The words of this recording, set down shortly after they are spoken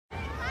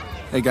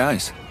Hey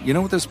guys, you know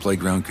what this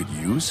playground could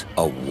use?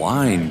 A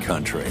wine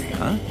country,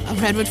 huh? A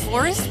redwood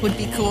forest would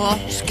be cool.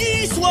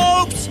 Ski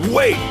slopes!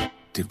 Wait!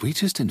 Did we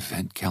just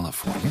invent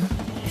California?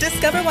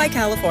 Discover why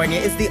California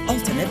is the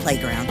ultimate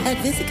playground at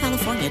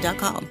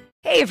visitcalifornia.com.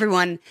 Hey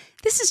everyone,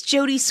 this is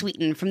Jody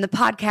Sweeten from the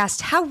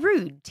podcast How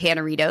Rude,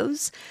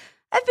 Tanneritos.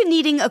 I've been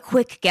needing a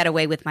quick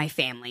getaway with my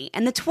family,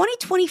 and the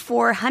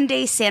 2024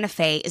 Hyundai Santa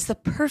Fe is the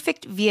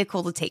perfect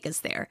vehicle to take us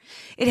there.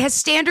 It has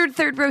standard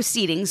third-row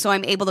seating, so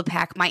I'm able to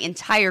pack my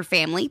entire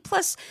family,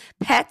 plus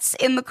pets,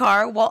 in the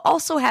car, while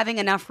also having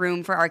enough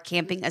room for our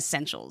camping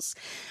essentials.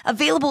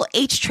 Available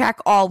H-Track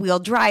all-wheel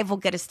drive will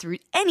get us through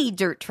any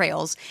dirt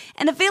trails,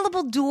 and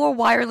available dual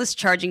wireless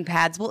charging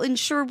pads will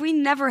ensure we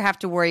never have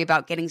to worry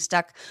about getting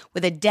stuck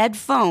with a dead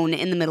phone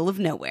in the middle of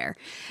nowhere.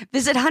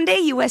 Visit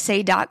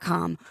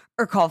HyundaiUSA.com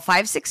or call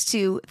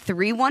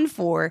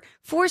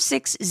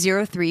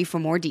 562-314-4603 for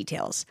more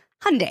details.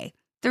 Hyundai,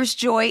 there's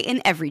joy in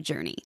every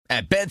journey.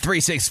 At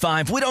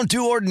Bet365, we don't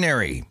do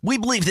ordinary. We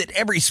believe that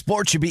every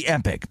sport should be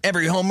epic.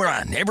 Every home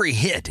run, every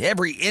hit,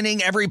 every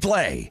inning, every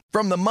play.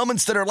 From the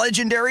moments that are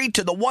legendary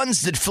to the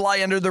ones that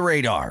fly under the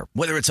radar.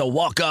 Whether it's a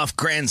walk-off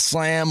grand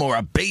slam or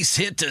a base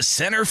hit to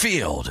center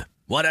field.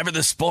 Whatever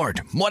the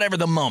sport, whatever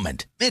the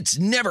moment, it's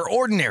never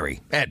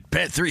ordinary at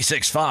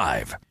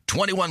Bet365.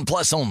 21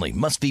 plus only.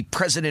 Must be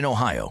present in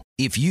Ohio.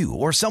 If you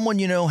or someone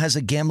you know has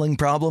a gambling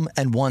problem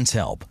and wants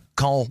help,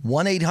 call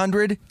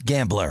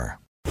 1-800-GAMBLER.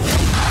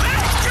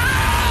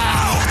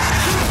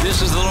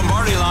 This is the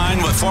Lombardi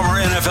Line with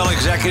former NFL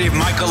executive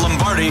Michael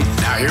Lombardi.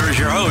 Now here is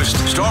your host,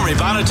 Stormy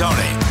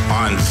Bonatoni,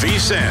 on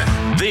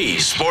VSiN, the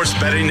Sports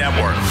Betting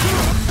Network.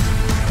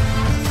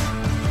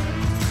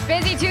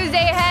 Busy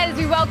Tuesday ahead as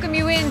we welcome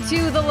you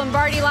into the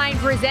Lombardi Line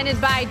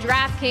presented by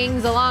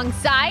DraftKings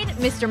alongside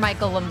Mr.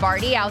 Michael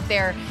Lombardi out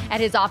there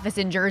at his office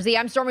in Jersey.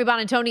 I'm Stormy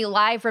Bonatoni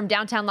live from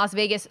downtown Las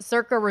Vegas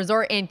Circa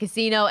Resort and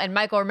Casino. And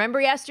Michael,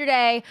 remember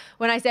yesterday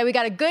when I said we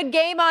got a good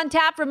game on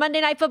tap for Monday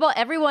Night Football?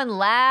 Everyone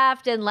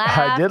laughed and laughed.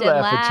 I did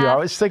laugh at you. I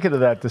was thinking of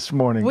that this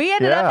morning. We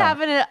ended up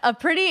having a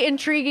pretty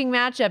intriguing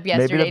matchup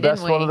yesterday, maybe the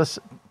best didn't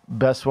we?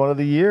 Best one of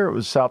the year. It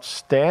was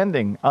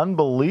outstanding.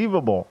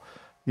 Unbelievable.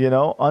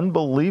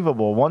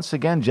 Unbelievable. Once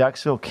again,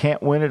 Jacksonville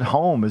can't win at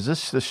home. Is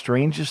this the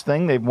strangest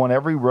thing? They've won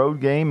every road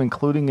game,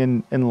 including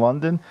in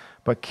London,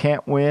 but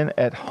can't win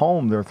at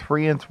home. They're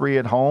 3-3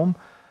 at home,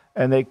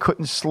 and they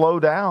couldn't slow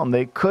down.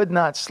 They could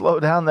not slow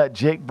down that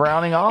Jake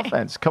Browning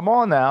offense. Come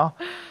on now.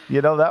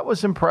 That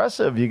was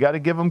impressive. You got to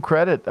give them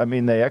credit. I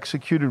mean, they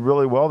executed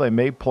really well. They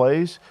made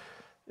plays.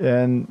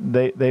 And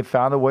they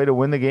found a way to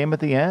win the game at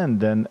the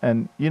end.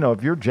 And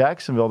if you're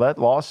Jacksonville, that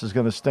loss is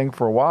going to sting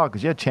for a while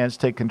because you had a chance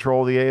to take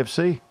control of the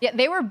AFC. Yeah,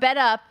 they were bet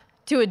up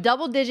to a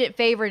double-digit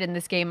favorite in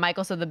this game,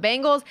 Michael. So the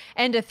Bengals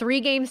end a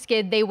 3-game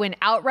skid. They win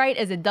outright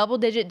as a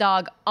double-digit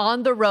dog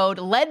on the road,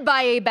 led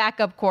by a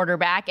backup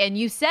quarterback. And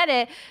you said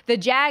it, the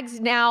Jags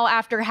now,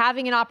 after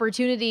having an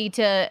opportunity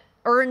to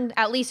earn,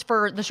 at least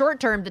for the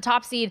short term, the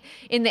top seed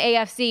in the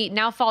AFC,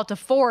 now fall to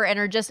 4 and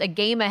are just a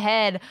game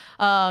ahead in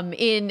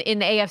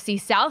the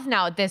AFC South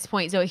now at this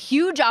point. So a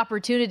huge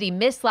opportunity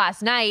missed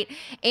last night,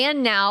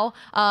 and now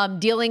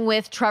dealing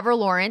with Trevor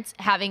Lawrence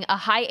having a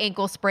high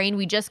ankle sprain.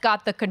 We just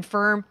got the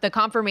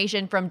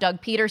confirmation from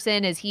Doug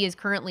Peterson as he is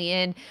currently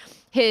in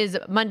his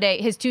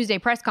Tuesday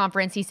press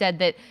conference. He said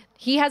that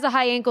he has a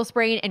high ankle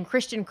sprain and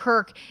Christian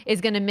Kirk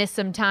is going to miss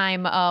some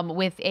time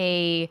with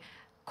a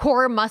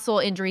core muscle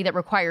injury that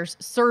requires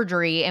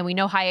surgery. And we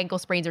know high ankle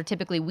sprains are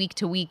typically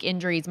week-to-week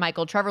injuries.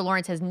 Michael, Trevor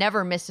Lawrence has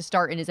never missed a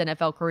start in his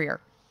NFL career.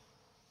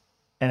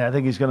 And I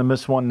think he's going to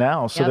miss one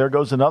now. So There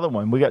goes another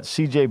one. We got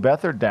C.J.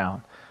 Beathard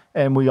down.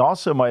 And we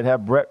also might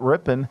have Brett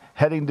Rippon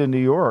heading to New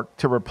York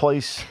to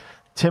replace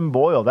Tim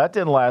Boyle. That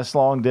didn't last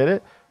long, did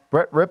it?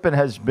 Brett Rippon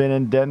has been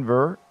in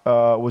Denver,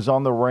 was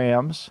on the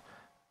Rams,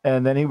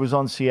 and then he was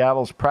on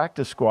Seattle's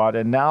practice squad,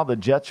 and now the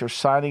Jets are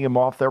signing him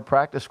off their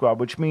practice squad,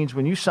 which means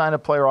when you sign a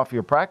player off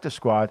your practice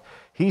squad,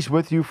 he's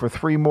with you for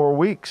 3 more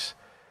weeks.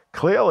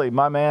 Clearly,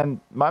 my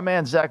man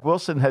Zach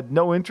Wilson had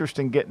no interest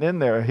in getting in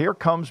there. Here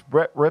comes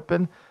Brett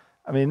Rippon.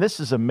 I mean, this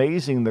is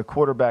amazing, the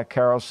quarterback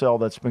carousel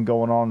that's been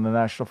going on in the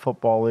National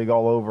Football League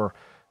all over,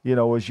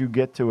 as you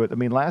get to it. I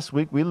mean, last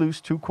week we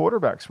lose 2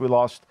 quarterbacks. We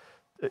lost,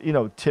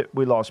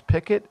 we lost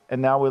Pickett,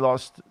 and now we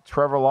lost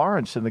Trevor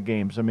Lawrence in the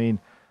games. I mean,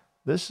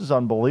 this is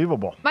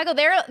unbelievable. Michael,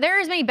 there are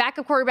as many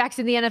backup quarterbacks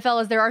in the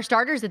NFL as there are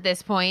starters at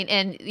this point.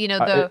 And,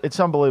 it's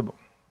unbelievable.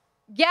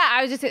 Yeah,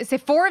 I was just going to say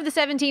 4 of the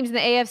 7 teams in the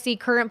AFC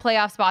current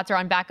playoff spots are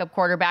on backup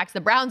quarterbacks.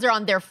 The Browns are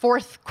on their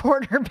 4th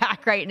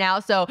quarterback right now.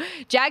 So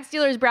Jags,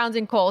 Steelers, Browns,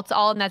 and Colts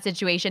all in that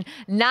situation.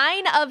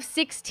 9 of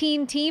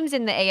 16 teams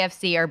in the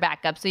AFC are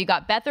backup. So you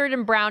got Beathard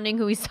and Browning,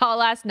 who we saw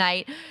last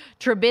night,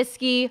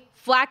 Trubisky,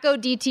 Flacco,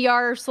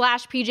 DTR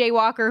 / PJ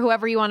Walker,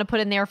 whoever you want to put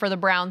in there for the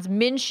Browns,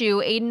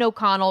 Minshew, Aiden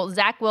O'Connell,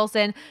 Zach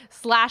Wilson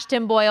 /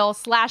 Tim Boyle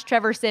 /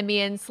 Trevor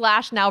Siemian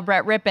 / now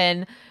Brett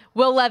Rippon,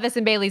 Will Levis,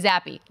 and Bailey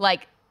Zappi.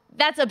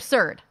 That's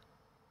absurd.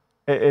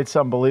 It's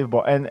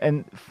unbelievable.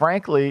 And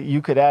frankly,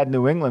 you could add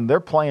New England.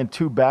 They're playing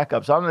 2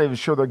 backups. I'm not even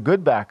sure they're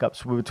good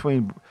backups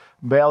between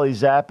Bailey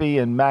Zappi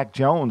and Mac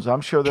Jones.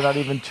 I'm sure they're not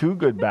even two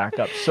good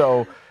backups.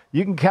 So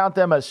you can count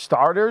them as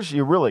starters.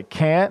 You really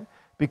can't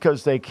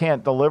because they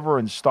can't deliver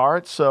and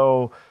start.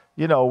 So,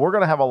 we're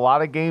going to have a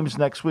lot of games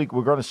next week.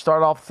 We're going to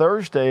start off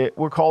Thursday.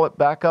 We'll call it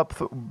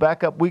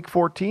backup week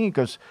 14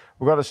 because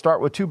we're going to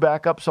start with two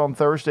backups on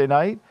Thursday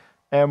night.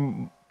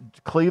 And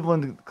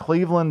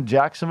Cleveland,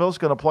 Jacksonville is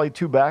going to play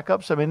two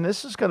backups. I mean,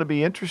 this is going to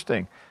be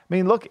interesting. I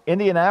mean, look,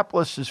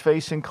 Indianapolis is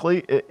facing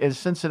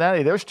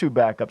Cincinnati. There's two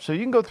backups. So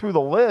you can go through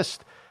the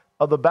list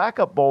of the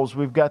backup bowls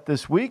we've got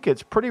this week.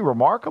 It's pretty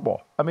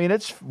remarkable. I mean,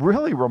 it's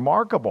really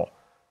remarkable.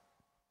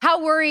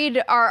 How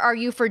worried are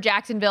you for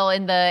Jacksonville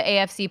in the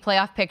AFC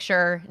playoff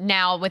picture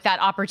now with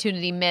that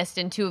opportunity missed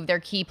and two of their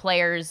key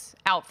players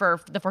out for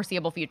the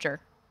foreseeable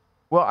future?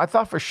 Well, I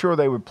thought for sure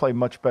they would play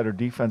much better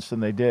defense than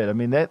they did. I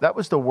mean, that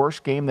was the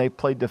worst game they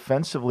played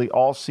defensively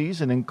all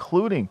season,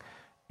 including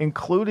the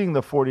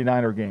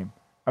 49er game.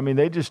 I mean,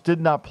 they just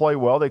did not play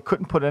well. They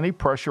couldn't put any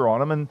pressure on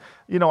them.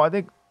 And, I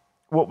think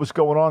what was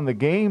going on in the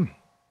game,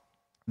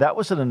 that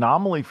was an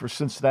anomaly for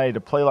Cincinnati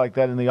to play like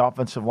that in the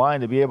offensive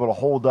line, to be able to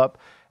hold up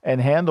and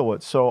handle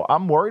it. So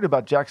I'm worried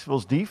about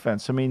Jacksonville's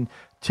defense. I mean,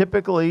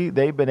 typically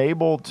they've been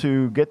able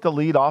to get the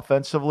lead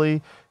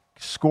offensively,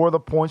 score the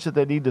points that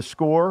they need to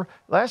score.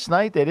 Last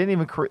night they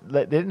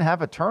didn't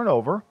have a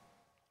turnover.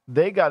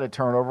 They got a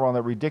turnover on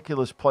the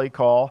ridiculous play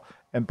call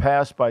and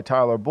pass by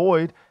Tyler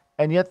Boyd,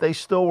 and yet they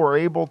still were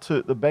able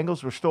to. The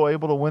Bengals were still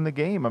able to win the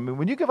game. I mean,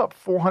 when you give up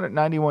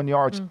 491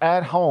 yards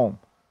at home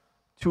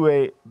to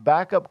a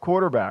backup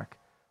quarterback,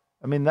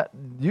 I mean, that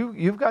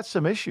you've got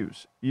some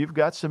issues. You've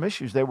got some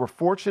issues. They were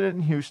fortunate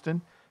in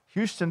Houston.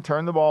 Houston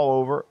turned the ball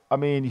over. I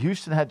mean,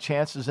 Houston had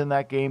chances in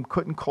that game,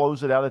 couldn't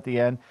close it out at the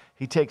end.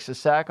 He takes a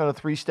sack on a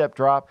three-step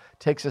drop,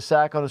 takes a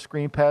sack on a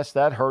screen pass.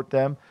 That hurt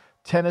them.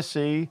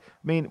 Tennessee,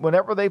 I mean,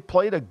 whenever they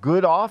played a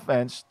good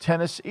offense,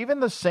 Tennessee, even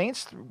the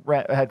Saints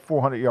had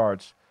 400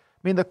 yards.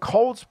 I mean, the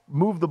Colts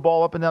moved the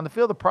ball up and down the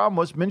field. The problem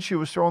was Minshew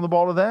was throwing the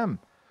ball to them.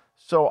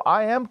 So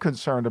I am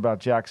concerned about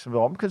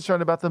Jacksonville. I'm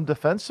concerned about them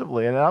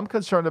defensively, and I'm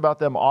concerned about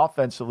them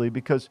offensively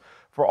because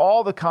for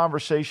all the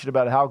conversation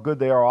about how good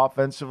they are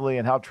offensively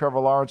and how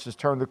Trevor Lawrence has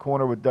turned the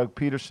corner with Doug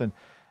Peterson,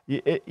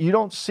 you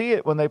don't see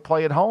it when they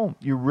play at home.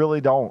 You really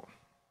don't.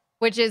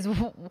 Which is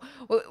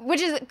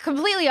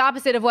completely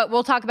opposite of what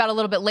we'll talk about a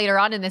little bit later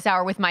on in this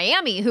hour with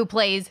Miami, who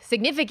plays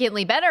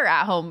significantly better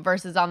at home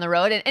versus on the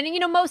road.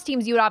 And most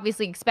teams, you would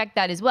obviously expect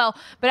that as well.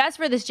 But as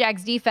for this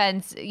Jags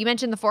defense, you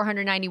mentioned the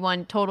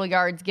 491 total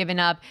yards given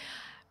up.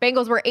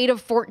 Bengals were 8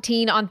 of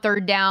 14 on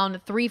third down,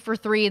 3 for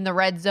 3 in the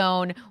red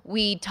zone.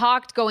 We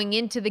talked going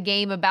into the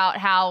game about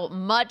how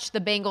much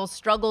the Bengals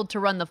struggled to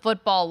run the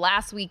football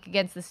last week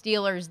against the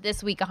Steelers.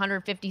 This week,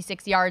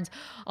 156 yards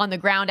on the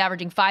ground,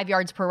 averaging 5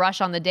 yards per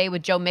rush on the day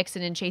with Joe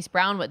Mixon and Chase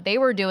Brown, what they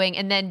were doing.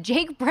 And then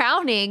Jake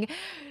Browning,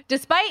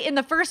 despite in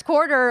the first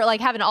quarter,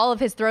 having all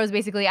of his throws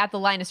basically at the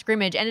line of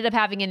scrimmage, ended up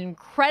having an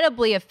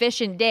incredibly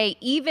efficient day,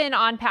 even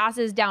on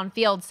passes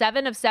downfield,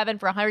 7 of 7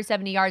 for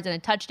 170 yards and a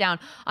touchdown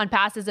on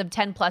passes of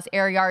 10 plus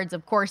air yards.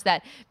 Of course,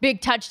 that big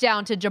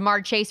touchdown to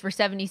Jamar Chase for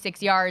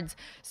 76 yards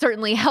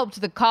certainly helped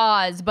the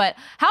cause. But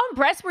how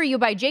impressed were you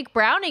by Jake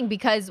Browning?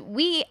 Because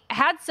we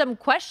had some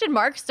question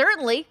marks,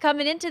 certainly,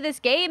 coming into this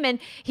game, and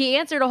he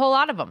answered a whole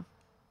lot of them.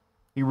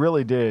 He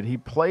really did. He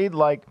played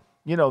like,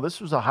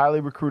 this was a highly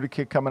recruited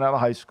kid coming out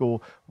of high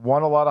school,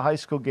 won a lot of high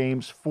school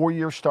games,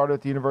 4-year starter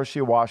at the University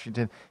of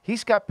Washington.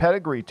 He's got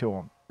pedigree to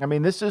him. I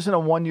mean, this isn't a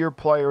one-year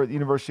player at the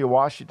University of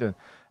Washington.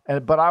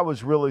 But I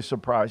was really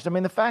surprised. I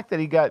mean, the fact that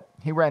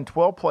he ran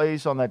 12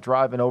 plays on that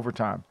drive in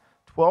overtime,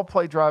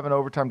 12-play drive in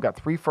overtime, got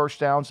 3 first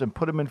downs, and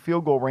put him in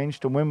field goal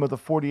range to win with a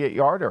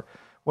 48-yarder.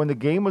 When the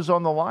game was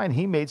on the line,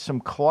 he made some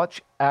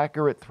clutch,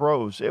 accurate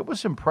throws. It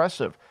was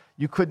impressive.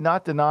 You could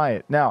not deny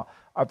it. Now,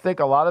 I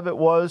think a lot of it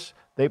was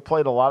they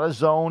played a lot of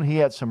zone. He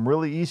had some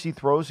really easy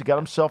throws. He got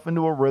himself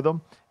into a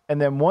rhythm. And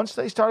then once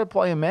they started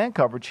playing man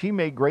coverage, he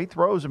made great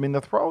throws. I mean,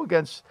 the throw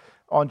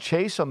on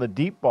Chase on the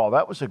deep ball,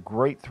 that was a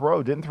great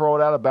throw. Didn't throw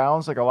it out of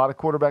bounds like a lot of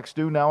quarterbacks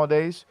do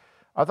nowadays.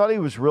 I thought he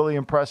was really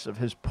impressive.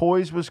 His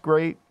poise was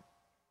great.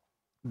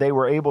 They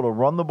were able to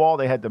run the ball.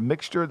 They had the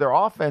mixture. Their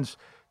offense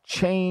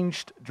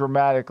changed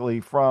dramatically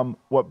from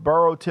what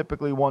Burrow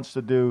typically wants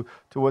to do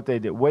to what they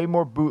did. Way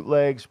more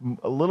bootlegs,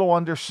 a little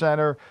under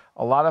center,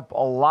 a lot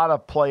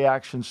of play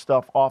action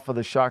stuff off of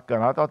the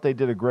shotgun. I thought they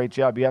did a great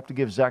job. You have to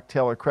give Zach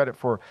Taylor credit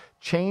for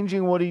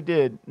changing what he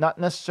did, not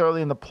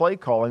necessarily in the play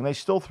calling. They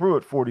still threw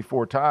it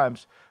 44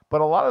 times,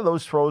 but a lot of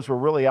those throws were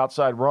really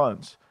outside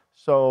runs.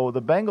 So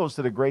the Bengals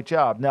did a great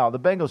job. Now, the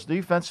Bengals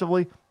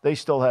defensively, they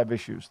still have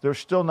issues. They're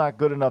still not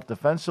good enough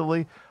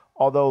defensively,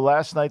 although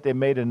last night they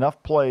made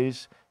enough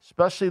plays,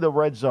 especially the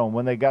red zone.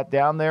 When they got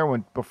down there,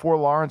 before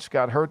Lawrence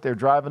got hurt, they're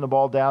driving the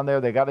ball down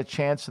there. They got a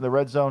chance in the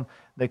red zone.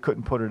 They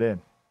couldn't put it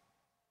in.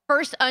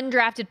 First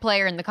undrafted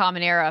player in the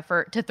Common Era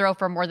to throw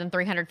for more than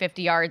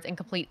 350 yards and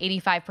complete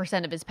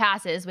 85% of his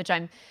passes, which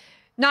I'm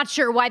Not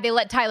sure why they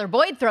let Tyler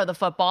Boyd throw the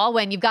football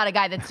when you've got a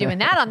guy that's doing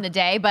that on the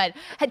day. But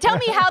tell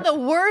me how the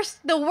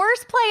worst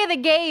play of the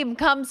game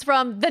comes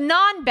from the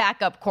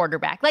non-backup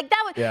quarterback. Like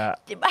that was,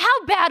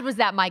 How bad was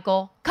that,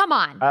 Michael? Come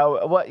on.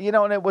 Well,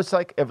 and it was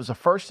a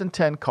 1st and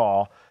 10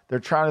 call. They're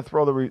trying to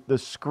throw the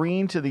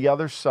screen to the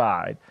other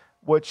side,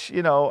 which,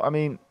 it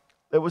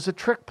was a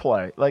trick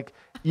play. Like,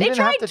 you didn't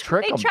have to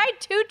trick them. They tried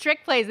 2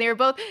 trick plays. They were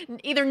both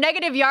either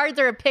negative yards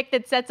or a pick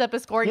that sets up a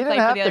scoring play for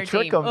the other team. You didn't have to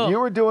trick them. You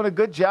were doing a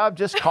good job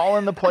just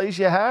calling the plays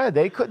you had.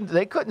 They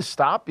couldn't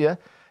stop you.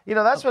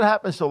 That's what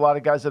happens to a lot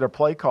of guys that are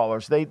play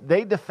callers. They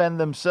defend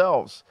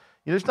themselves.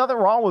 There's nothing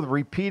wrong with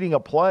repeating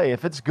a play.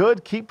 If it's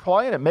good, keep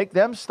playing it. Make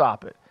them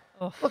stop it.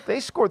 Look, they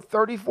scored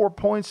 34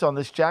 points on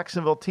this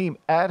Jacksonville team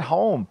at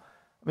home.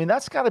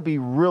 That's got to be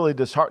really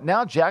disheartening.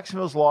 Now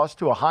Jacksonville's lost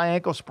to a high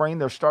ankle sprain,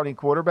 their starting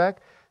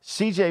quarterback.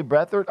 CJ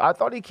Beathard, I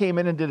thought he came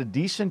in and did a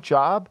decent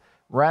job,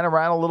 ran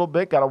around a little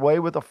bit, got away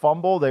with a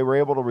fumble. They were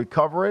able to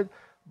recover it.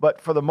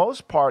 But for the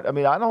most part, I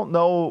don't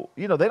know,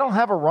 they don't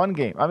have a run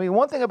game.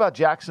 One thing about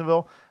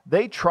Jacksonville,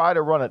 they try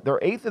to run it. They're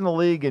 8th in the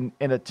league in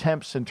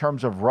attempts in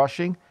terms of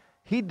rushing.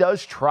 He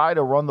does try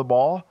to run the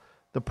ball.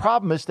 The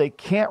problem is they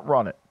can't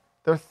run it.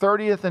 They're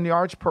 30th in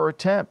yards per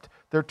attempt.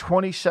 They're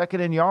 22nd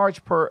in yards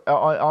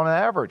on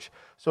average.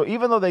 So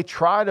even though they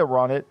try to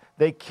run it,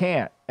 they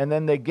can't. And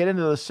then they get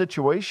into the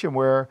situation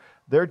where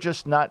they're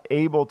just not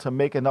able to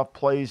make enough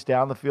plays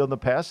down the field in the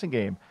passing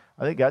game.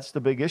 I think that's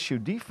the big issue.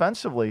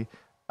 Defensively,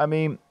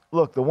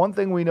 look, the one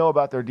thing we know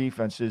about their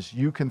defense is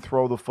you can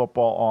throw the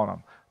football on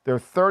them. They're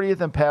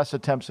 30th in pass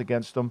attempts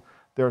against them.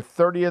 They're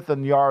 30th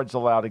in yards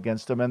allowed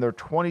against them, and they're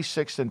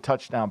 26th in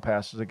touchdown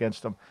passes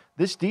against them.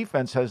 This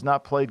defense has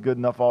not played good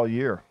enough all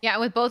year. Yeah,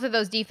 and with both of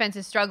those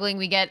defenses struggling,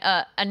 we get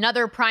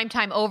another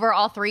primetime over.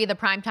 All 3 of the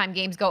primetime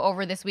games go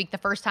over this week, the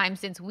first time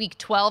since week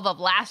 12 of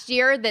last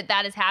year that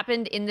has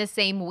happened in the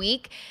same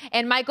week.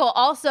 And Michael,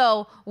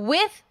 also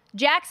with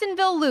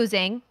Jacksonville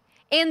losing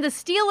and the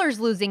Steelers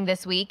losing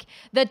this week,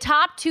 the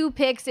top 2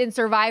 picks in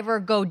Survivor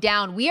go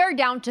down. We are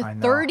down to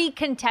 30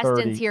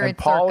 contestants here at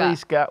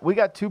Circa. We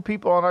got 2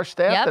 people on our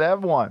staff that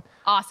have one.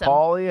 Awesome.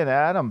 Paulie and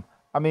Adam.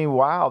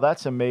 Wow,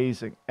 that's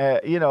amazing.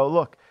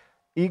 Look,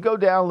 you go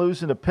down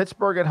losing to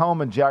Pittsburgh at home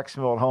and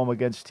Jacksonville at home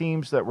against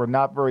teams that were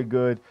not very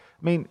good.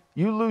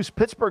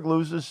 Pittsburgh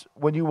loses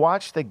when you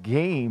watch the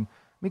game.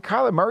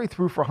 Kyler Murray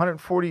threw for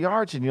 140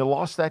 yards and you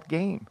lost that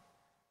game.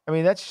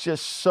 That's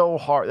just so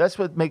hard. That's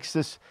what makes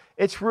this.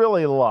 It's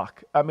really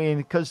luck.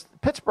 Because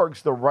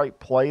Pittsburgh's the right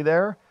play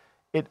there.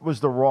 It was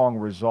the wrong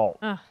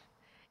result.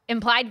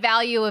 Implied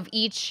value of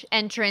each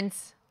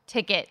entrance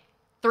ticket,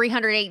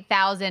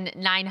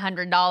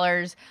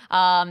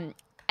 $308,900.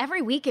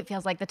 Every week it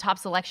feels like the top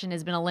selection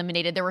has been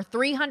eliminated. There were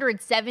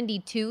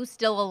 372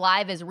 still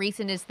alive as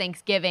recent as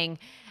Thanksgiving,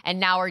 and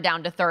now we're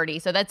down to 30.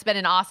 So that's been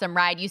an awesome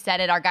ride. You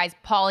said it. Our guys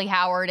Paulie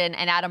Howard and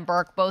Adam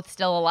Burke both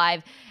still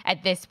alive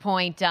at this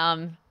point.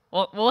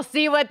 We'll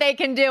see what they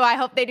can do. I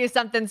hope they do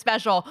something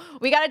special.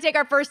 We got to take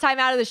our first time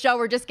out of the show.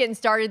 We're just getting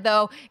started,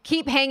 though.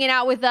 Keep hanging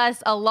out with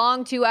us. A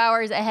long 2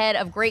 hours ahead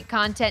of great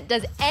content.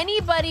 Does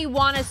anybody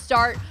want to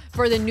start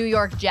for the New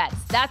York Jets?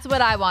 That's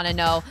what I want to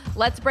know.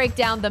 Let's break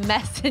down the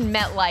mess in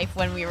MetLife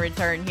when we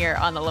return here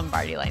on the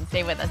Lombardi Line.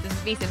 Stay with us. This is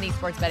VSiN, the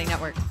Sports Betting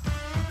Network.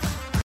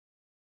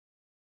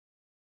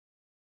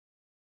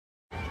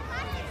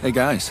 Hey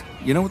guys,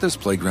 you know what this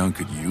playground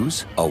could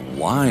use? A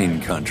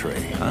wine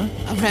country, huh?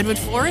 A redwood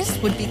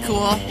forest would be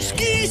cool.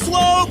 Ski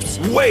slopes!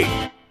 Wait!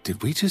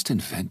 Did we just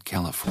invent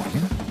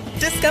California?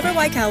 Discover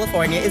why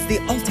California is the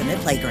ultimate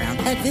playground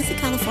at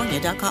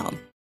visitcalifornia.com.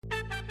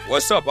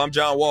 What's up? I'm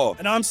John Wall.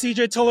 And I'm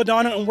CJ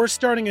Toledano, and we're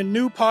starting a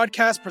new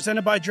podcast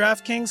presented by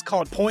DraftKings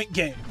called Point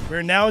Game.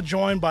 We're now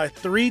joined by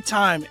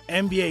 3-time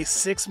NBA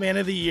Sixth Man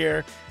of the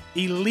Year,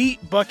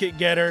 elite bucket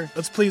getter.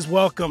 Let's please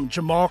welcome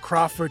Jamal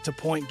Crawford to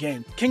Point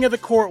Game. King of the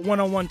Court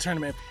one-on-one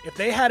tournament. If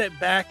they had it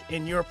back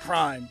in your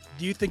prime,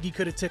 do you think you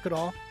could have took it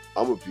all?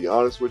 I'm going to be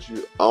honest with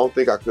you. I don't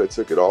think I could have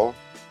took it all,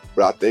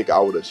 but I think I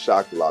would have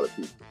shocked a lot of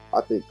people.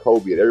 I think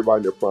Kobe and everybody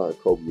in their prime,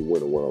 Kobe would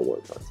win a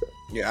one-on-one contest.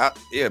 Yeah,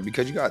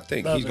 because you got to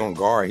think, he's going to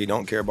guard. He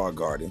don't care about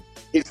guarding.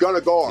 He's going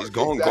to guard. He's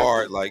going to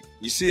guard. Like,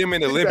 you see him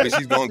in the Olympics,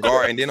 he's going to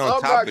guard. And then on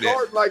top of that. I'm not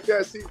guarding like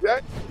that, see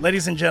that?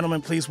 Ladies and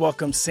gentlemen, please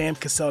welcome Sam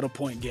Cassell to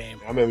Point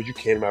Game. I remember you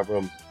came out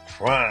from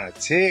prime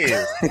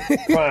 10.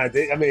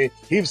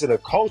 He was in a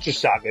culture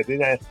shock. And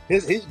then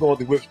he's going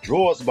through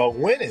withdrawals about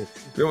winning.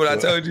 Remember what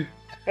I told you?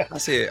 I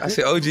said,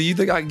 OG, you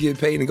think I can get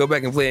paid and go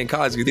back and play in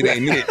college because it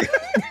ain't it?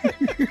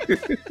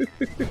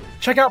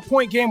 Check out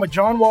Point Game with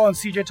John Wall and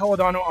CJ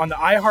Toledano on the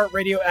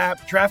iHeartRadio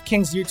app,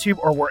 DraftKings YouTube,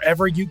 or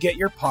wherever you get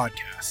your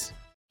podcasts.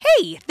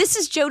 Hey, this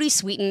is Jody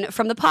Sweeten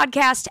from the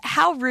podcast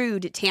How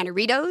Rude,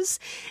 Tanneritos.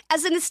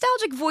 As a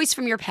nostalgic voice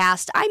from your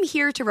past, I'm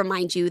here to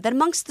remind you that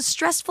amongst the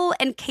stressful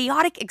and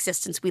chaotic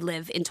existence we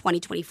live in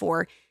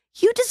 2024,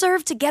 you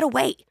deserve to get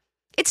away.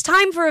 It's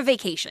time for a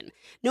vacation,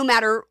 no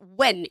matter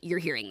when you're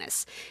hearing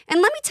this.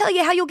 And let me tell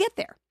you how you'll get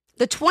there.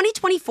 The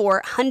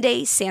 2024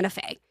 Hyundai Santa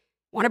Fe.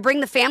 Want to bring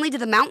the family to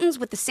the mountains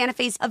with the Santa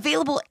Fe's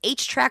available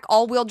H-Track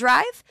all-wheel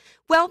drive?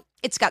 Well,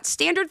 it's got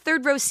standard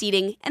third-row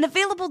seating and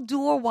available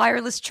dual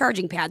wireless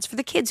charging pads for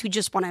the kids who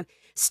just want to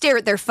stare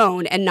at their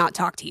phone and not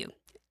talk to you.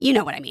 You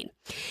know what I mean.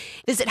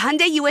 Visit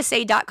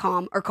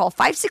HyundaiUSA.com or call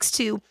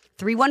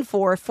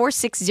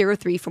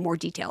 562-314-4603 for more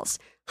details.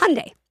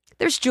 Hyundai,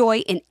 there's joy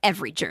in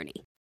every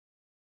journey.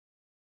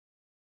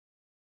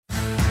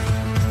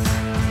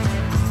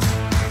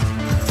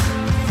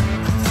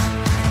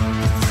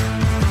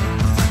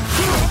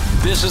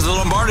 This is the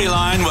Lombardi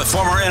Line with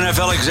former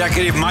NFL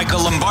executive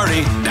Michael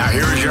Lombardi. Now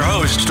here is your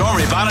host,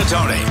 Stormy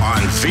Buonantony,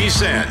 on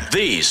VSiN,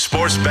 the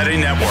Sports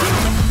Betting Network.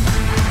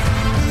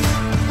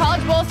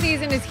 College bowl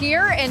season is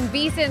here, and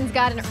VSiN's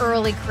got an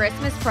early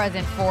Christmas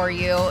present for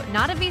you.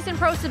 Not a VSiN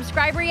Pro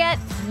subscriber yet?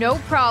 No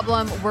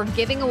problem. We're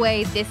giving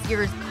away this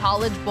year's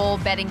College Bowl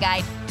betting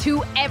guide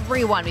to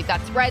everyone. We've got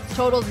spreads,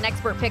 totals, and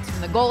expert picks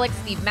from the Golics,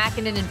 Steve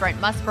Mackinnon, and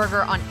Brent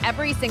Musburger on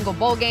every single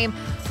bowl game.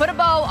 Put a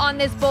bow on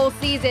this bowl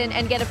season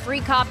and get a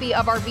free copy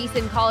of our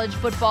VSiN College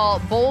Football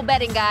Bowl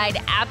Betting Guide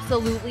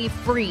absolutely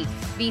free.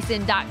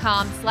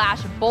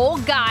 VSiN.com/bowl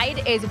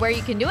guide is where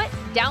you can do it.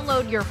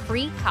 Download your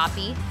free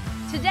copy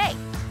today.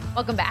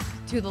 Welcome back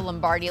to the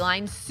Lombardi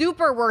Line.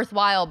 Super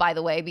worthwhile, by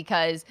the way,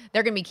 because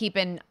they're going to be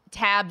keeping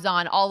tabs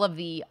on all of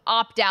the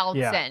opt-outs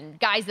and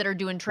guys that are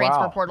doing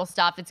transfer portal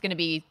stuff. It's going to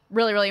be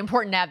really, really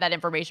important to have that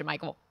information,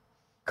 Michael.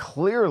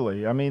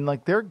 Clearly. I mean,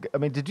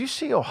 did you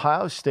see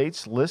Ohio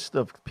State's list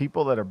of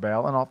people that are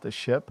bailing off the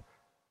ship?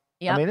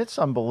 Yeah. I mean, it's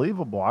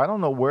unbelievable. I don't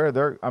know where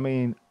they're, I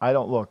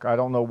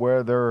don't know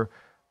where they're,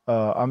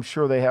 I'm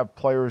sure they have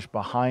players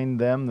behind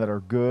them that are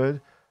good,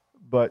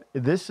 but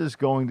this is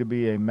going to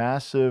be a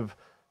massive,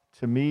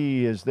 to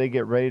me, as they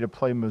get ready to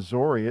play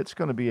Missouri, it's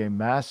going to be a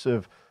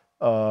massive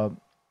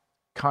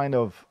kind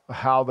of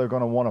how they're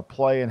going to want to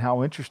play and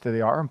how interested they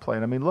are in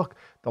playing. I mean, look,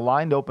 the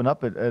line opened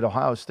up at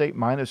Ohio State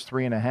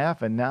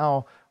 -3.5, and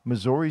now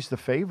Missouri's the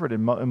favorite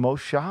in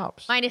most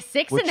shops.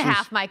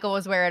 -6.5, Michael,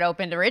 was where it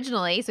opened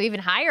originally, so even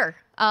higher.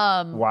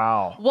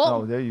 Wow.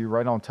 Well, there you're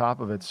right on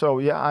top of it. So,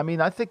 yeah, I mean,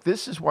 I think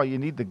this is why you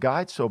need the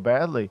guide so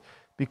badly,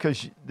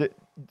 because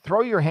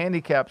throw your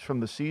handicaps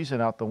from the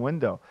season out the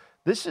window.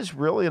 This is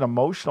really an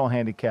emotional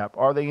handicap.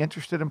 Are they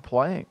interested in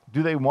playing?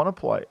 Do they want to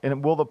play?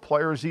 And will the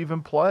players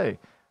even play?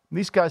 And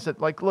these guys that,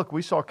 look,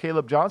 we saw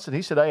Caleb Johnson.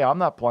 He said, hey, I'm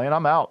not playing.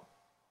 I'm out.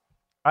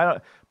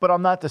 But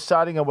I'm not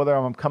deciding on whether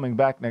I'm coming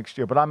back next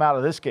year, but I'm out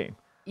of this game.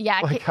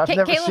 Yeah,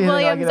 Caleb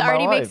Williams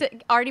already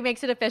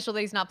makes it official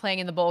that he's not playing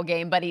in the bowl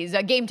game, but he's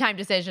a game time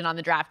decision on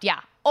the draft.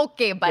 Yeah.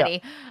 Okay,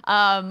 buddy.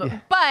 Yeah.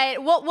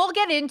 But we'll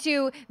get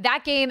into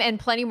that game and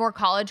plenty more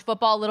college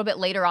football a little bit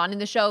later on in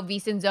the show.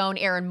 VSiN's own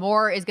Aaron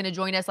Moore is going to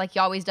join us like he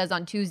always does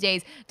on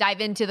Tuesdays,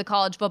 dive into the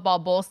college football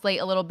bowl slate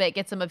a little bit,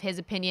 get some of his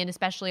opinion,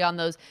 especially on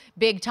those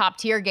big top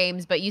tier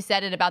games. But you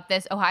said it about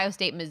this Ohio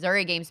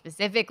State-Missouri game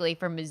specifically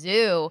for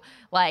Mizzou.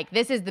 Like,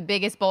 this is the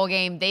biggest bowl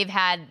game they've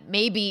had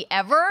maybe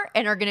ever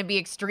and are going to be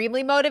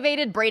extremely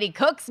motivated. Brady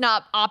Cook's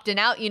not opting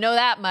out. You know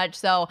that much.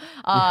 So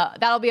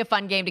that'll be a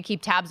fun game to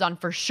keep tabs on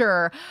for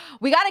sure.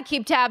 We got to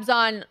keep tabs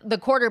on the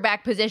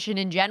quarterback position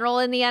in general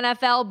in the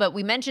NFL, but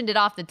we mentioned it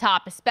off the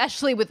top,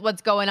 especially with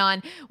what's going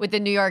on with the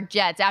New York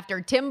Jets.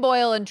 After Tim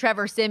Boyle and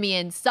Trevor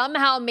Siemian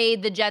somehow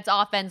made the Jets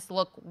offense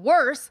look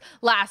worse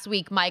last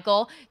week,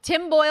 Michael,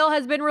 Tim Boyle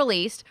has been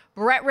released.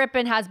 Brett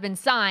Rippon has been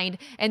signed,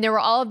 and there were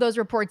all of those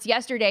reports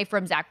yesterday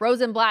from Zach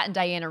Rosenblatt and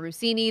Diana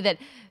Rossini that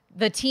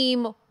the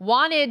team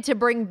wanted to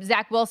bring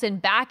Zach Wilson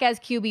back as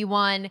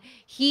QB1.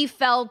 He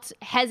felt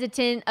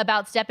hesitant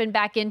about stepping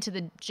back into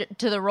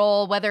the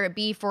role, whether it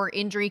be for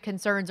injury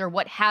concerns or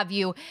what have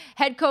you.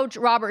 Head coach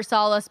Robert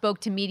Saleh spoke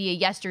to media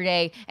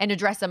yesterday and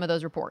addressed some of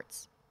those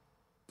reports.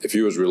 If he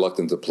was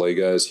reluctant to play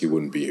guys, he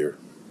wouldn't be here.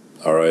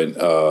 All right.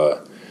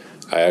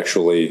 I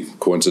actually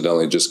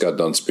coincidentally just got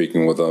done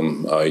speaking with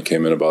him. He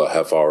came in about a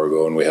half hour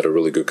ago, and we had a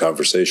really good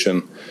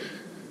conversation.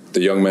 The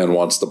young man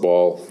wants the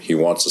ball. He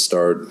wants to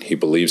start. He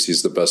believes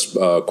he's the best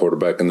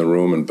quarterback in the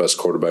room and best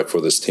quarterback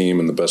for this team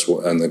and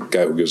the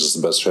guy who gives us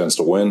the best chance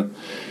to win.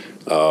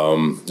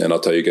 And I'll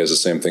tell you guys the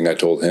same thing I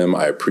told him.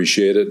 I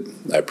appreciate it.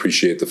 I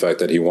appreciate the fact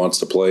that he wants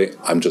to play.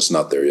 I'm just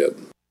not there yet.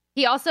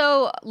 He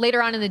also,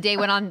 later on in the day,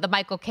 went on the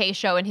Michael Kay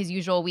show in his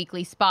usual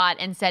weekly spot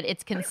and said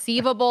it's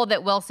conceivable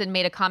that Wilson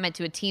made a comment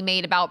to a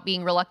teammate about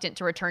being reluctant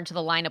to return to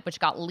the lineup,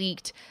 which got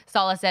leaked.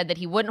 Saleh said that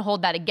he wouldn't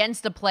hold that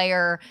against a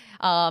player,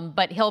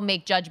 but he'll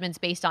make judgments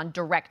based on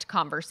direct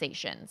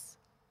conversations.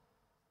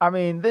 I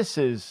mean, this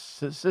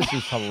is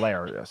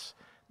hilarious.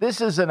 This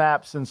is an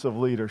absence of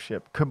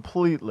leadership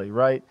completely,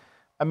 right?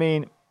 I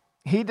mean,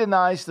 he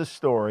denies the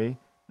story,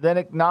 then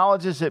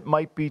acknowledges it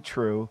might be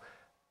true,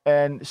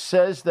 and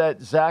says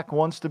that Zach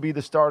wants to be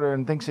the starter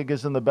and thinks it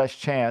gives him the best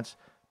chance,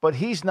 but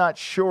he's not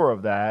sure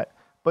of that.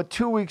 But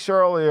 2 weeks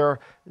earlier,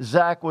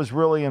 Zach was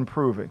really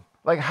improving.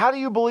 Like, how do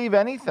you believe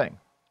anything?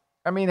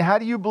 I mean, how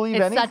do you believe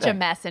anything? It's such a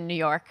mess in New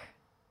York.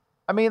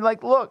 I mean,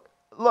 like, look,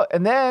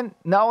 and then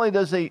not only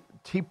does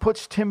he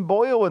puts Tim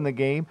Boyle in the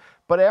game,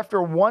 but after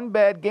one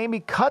bad game, he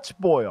cuts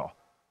Boyle.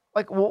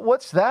 Like,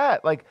 what's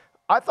that? Like,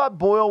 I thought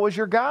Boyle was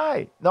your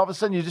guy. And all of a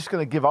sudden, you're just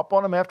going to give up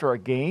on him after a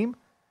game?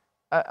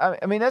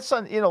 I mean, that's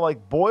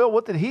like Boyle.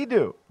 What did he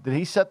do? Did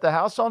he set the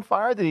house on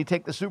fire? Did he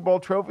take the Super Bowl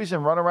trophies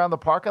and run around the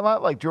parking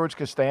lot like George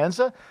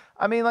Costanza?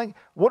 I mean, like,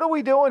 what are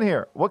we doing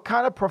here? What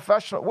kind of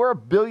professional? We're a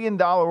 $1 billion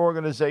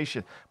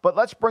organization, but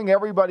let's bring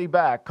everybody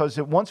back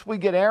because once we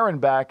get Aaron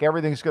back,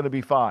 everything's going to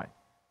be fine.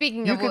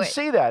 Speaking you of can which,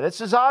 see that.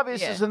 It's as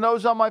obvious as the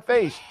nose on my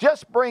face.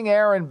 Just bring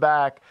Aaron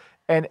back,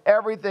 and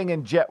everything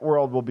in Jet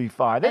World will be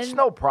fine. It's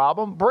no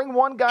problem. Bring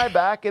one guy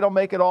back. It'll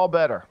make it all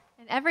better.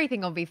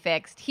 Everything will be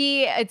fixed.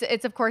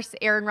 It's of course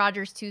Aaron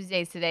Rodgers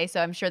Tuesdays today,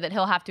 so I'm sure that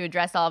he'll have to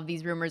address all of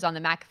these rumors on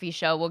the McAfee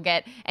show. We'll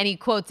get any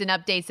quotes and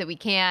updates that we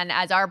can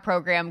as our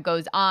program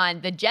goes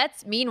on. The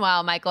Jets,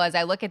 meanwhile, Michael, as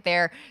I look at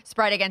their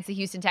spread against the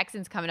Houston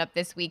Texans coming up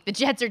this week, the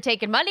Jets are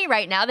taking money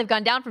right now. They've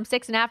gone down from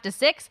 6.5 to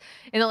 6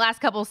 in the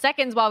last couple of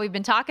seconds while we've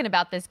been talking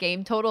about this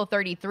game. Total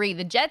 33.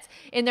 The Jets,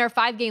 in their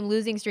 5-game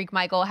losing streak,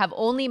 Michael, have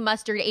only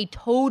mustered a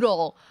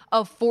total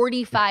of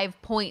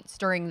 45 points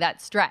during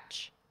that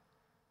stretch.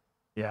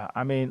 Yeah,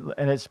 I mean,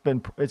 and it's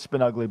been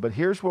ugly. But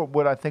here's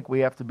what I think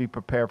we have to be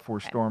prepared for,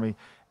 Stormy,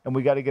 and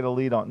we got to get a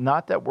lead on.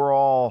 Not that we're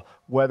all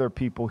weather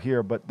people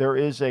here, but there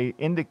is a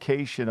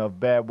indication of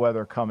bad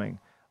weather coming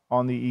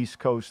on the East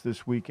Coast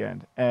this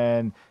weekend,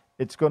 and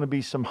it's going to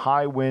be some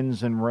high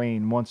winds and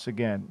rain once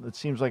again. It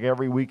seems like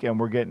every weekend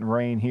we're getting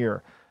rain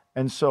here,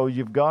 and so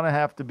you've got to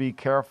have to be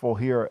careful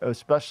here,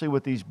 especially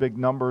with these big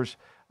numbers.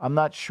 I'm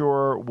not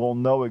sure we'll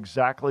know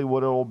exactly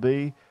what it'll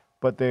be.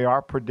 But they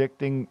are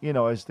predicting,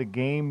 as the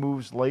game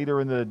moves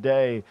later into the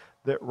day,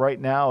 that right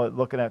now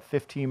looking at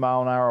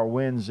 15-mile-an-hour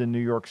winds in New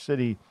York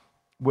City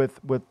with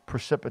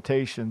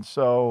precipitation.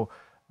 So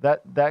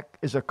that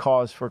is a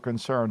cause for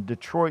concern.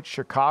 Detroit,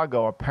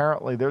 Chicago,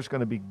 apparently there's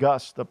going to be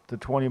gusts up to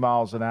 20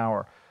 miles an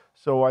hour.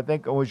 So I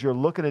think as you're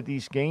looking at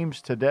these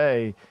games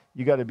today,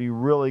 you got to be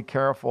really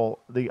careful.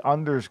 The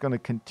under is going to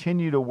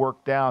continue to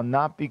work down,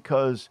 not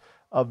because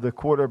of the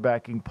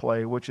quarterbacking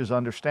play, which is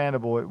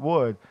understandable, it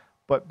would,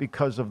 but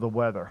because of the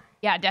weather.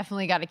 Yeah,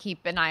 definitely got to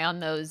keep an eye on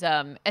those,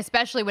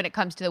 especially when it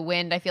comes to the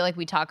wind. I feel like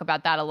we talk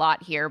about that a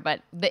lot here, but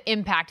the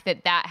impact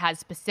that has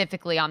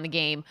specifically on the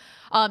game.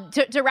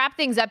 To wrap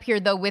things up here,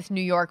 though, with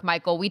New York,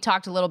 Michael, we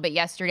talked a little bit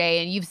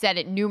yesterday, and you've said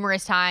it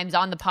numerous times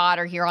on the pod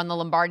or here on the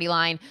Lombardi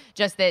line,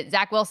 just that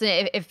Zach Wilson,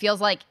 it feels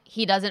like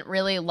he doesn't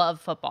really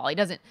love football. He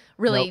doesn't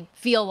really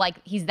feel like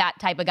he's that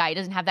type of guy. He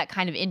doesn't have that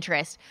kind of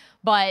interest.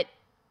 But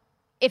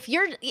if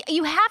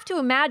you have to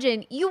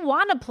imagine you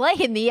want to play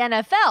in the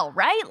NFL,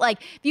 right?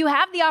 Like, if you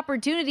have the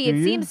opportunity,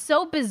 it seems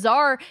so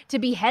bizarre to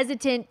be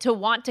hesitant to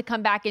want to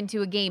come back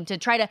into a game, to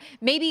try to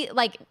maybe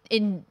like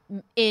in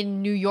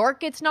New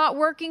York, it's not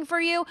working for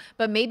you,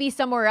 but maybe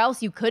somewhere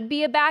else you could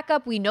be a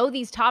backup. We know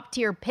these top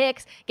tier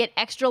picks get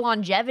extra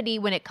longevity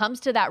when it comes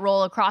to that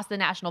role across the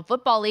National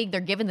Football League. They're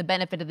given the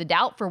benefit of the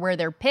doubt for where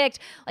they're picked.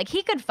 Like,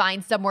 he could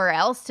find somewhere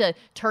else to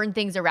turn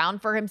things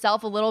around for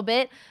himself a little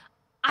bit.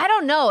 I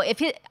don't know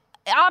if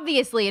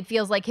obviously, it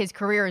feels like his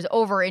career is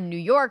over in New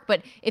York,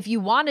 but if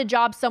you want a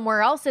job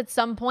somewhere else at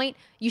some point,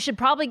 you should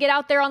probably get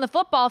out there on the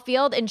football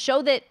field and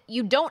show that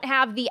you don't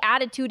have the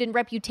attitude and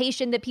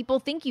reputation that people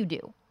think you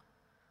do.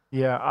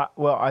 Yeah,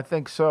 I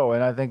think so.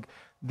 And I think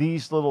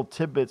these little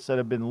tidbits that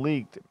have been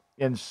leaked,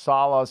 and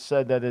Saleh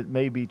said that it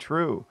may be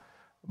true.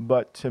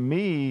 But to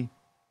me,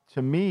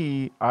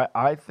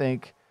 I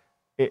think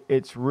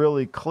it's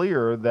really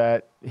clear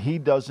that he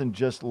doesn't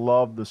just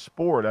love the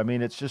sport. I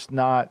mean, it's just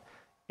not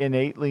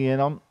innately in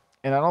him,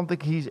 and I don't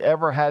think he's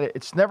ever had it.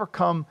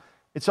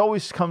 It's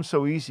always come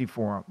so easy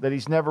for him that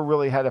he's never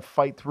really had to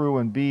fight through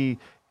and be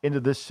into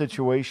this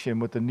situation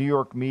with the New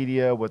York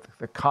media, with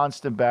the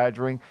constant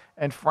badgering,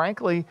 and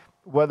frankly,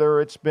 whether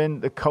it's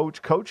been the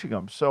coach coaching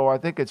him. So I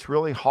think it's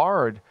really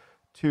hard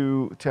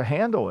to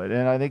handle it,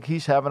 and I think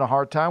he's having a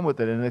hard time with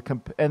it.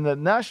 And the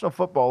National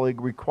Football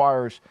League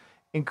requires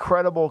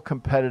incredible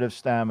competitive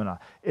stamina.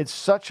 It's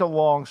such a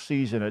long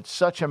season. It's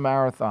such a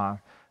marathon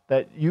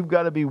that you've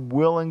got to be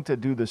willing to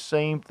do the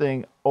same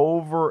thing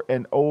over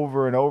and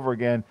over and over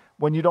again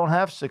when you don't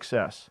have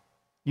success.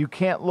 You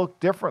can't look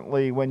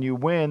differently when you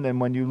win than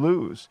when you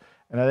lose.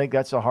 And I think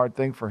that's a hard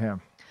thing for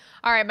him.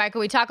 All right,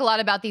 Michael, we talk a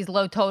lot about these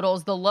low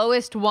totals. The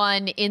lowest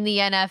one in the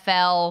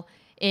NFL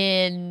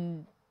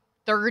in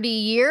 30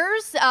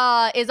 years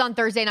is on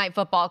Thursday Night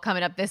Football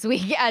coming up this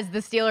week as the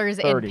Steelers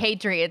 30. And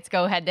Patriots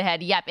go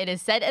head-to-head. Yep, it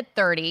is set at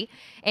 30.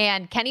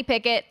 And Kenny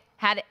Pickett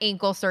had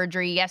ankle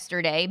surgery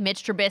yesterday.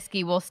 Mitch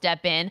Trubisky will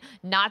step in.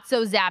 Not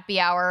so zappy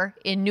hour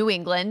in New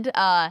England.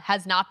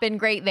 Has not been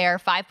great there.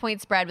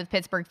 5-point spread with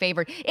Pittsburgh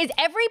favored. Is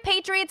every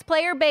Patriots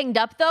player banged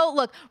up, though?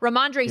 Look,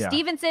 Ramondre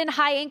Stevenson,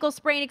 high ankle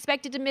sprain,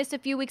 expected to miss a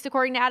few weeks,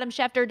 according to Adam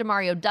Schefter.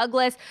 Demario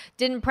Douglas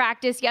didn't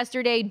practice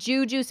yesterday.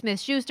 Juju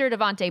Smith-Schuster,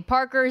 Devontae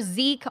Parker,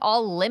 Zeke,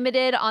 all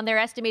limited on their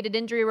estimated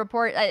injury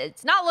report.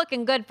 It's not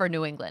looking good for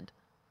New England.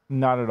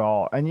 Not at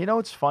all. And you know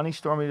what's funny,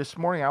 Stormy? This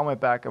morning I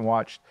went back and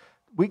watched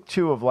Week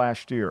 2 of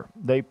last year.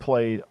 They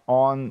played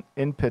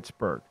in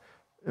Pittsburgh.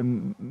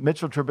 And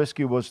Mitchell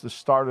Trubisky was the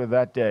starter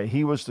that day.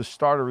 He was the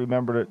starter,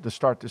 remember, to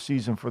start the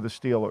season for the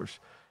Steelers.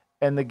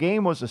 And the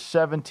game was a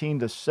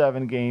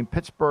 17-7 game.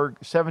 Pittsburgh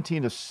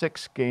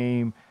 17-6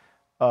 game.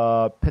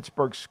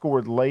 Pittsburgh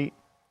scored late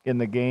in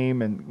the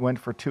game and went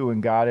for 2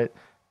 and got it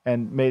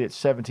and made it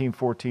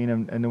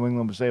 17-14, and New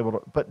England was able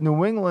to. But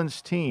New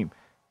England's team,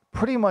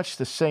 pretty much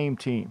the same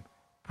team.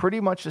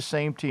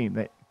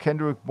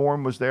 Kendrick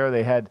Bourne was there.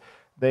 They had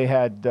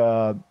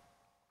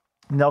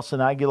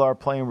Nelson Aguilar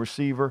playing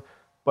receiver.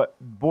 But,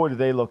 boy, do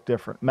they look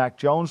different. Mac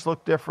Jones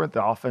looked different.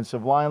 The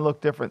offensive line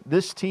looked different.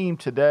 This team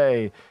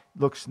today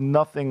looks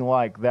nothing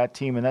like that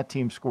team, and that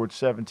team scored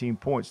 17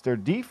 points. Their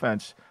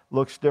defense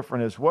looks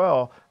different as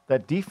well.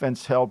 That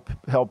defense held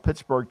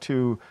Pittsburgh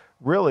to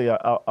really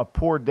a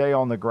poor day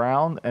on the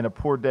ground and a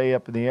poor day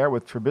up in the air.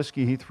 With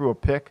Trubisky, he threw a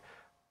pick,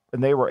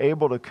 and they were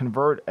able to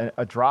convert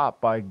a drop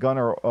by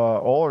Gunnar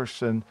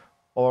Olorowski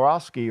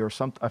or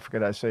something. I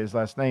forget how to say his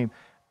last name.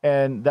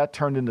 And that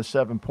turned into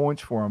 7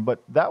 points for him.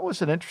 But that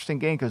was an interesting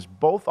game because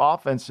both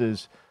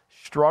offenses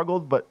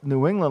struggled, but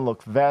New England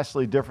looked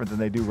vastly different than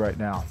they do right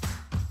now.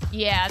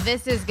 Yeah,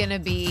 this is going to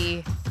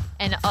be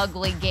an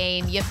ugly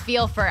game. You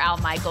feel for Al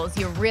Michaels.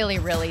 You really,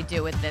 really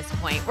do at this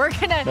point. We're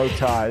going to... No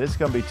tie. This is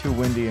going to be too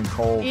windy and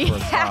cold for a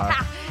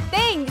tie.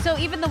 Dang. So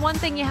even the one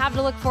thing you have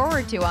to look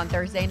forward to on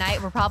Thursday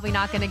night, we're probably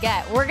not going to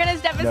get. We're going to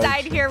step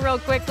aside here real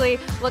quickly,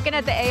 looking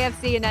at the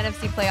AFC and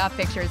NFC playoff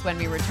pictures when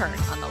we return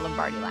on the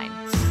Lombardi line.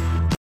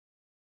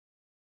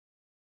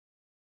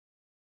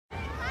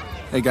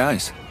 Hey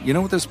guys, you know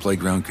what this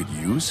playground could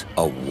use?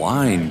 A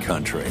wine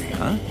country,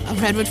 huh? A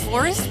redwood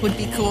forest would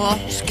be cool.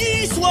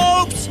 Ski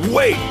slopes!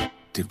 Wait!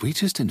 Did we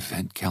just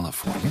invent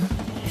California?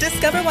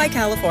 Discover why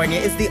California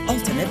is the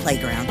ultimate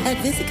playground at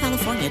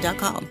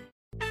visitcalifornia.com.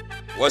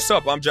 What's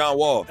up? I'm John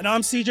Wall. And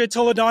I'm CJ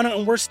Toledano,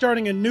 and we're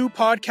starting a new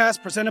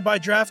podcast presented by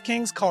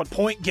DraftKings called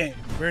Point Game.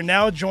 We're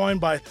now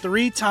joined by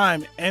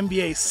 3-time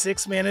NBA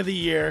Sixth Man of the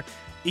Year,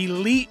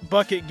 elite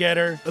bucket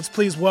getter. Let's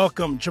please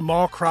welcome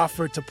Jamal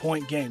Crawford to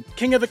Point Game.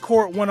 King of the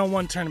Court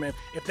one-on-one tournament.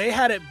 If they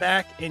had it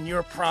back in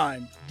your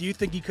prime, do you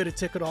think you could have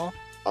took it all?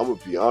 I'm going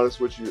to be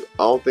honest with you.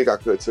 I don't think I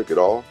could have took it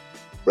all,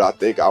 but I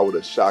think I would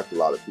have shocked a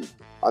lot of people.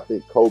 I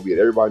think Kobe and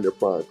everybody in their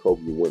prime,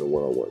 Kobe would win a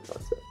one-on-one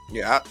contest.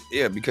 Yeah,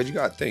 because you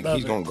got to think.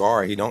 He's going to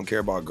guard. He don't care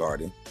about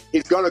guarding.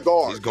 He's going to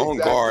guard. He's going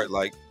to guard.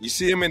 Like, you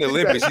see him in the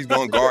Olympics, he's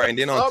going to guard. And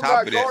then on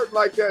top of that. I'm not guarding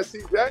like that,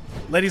 CJ.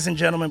 Ladies and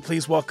gentlemen,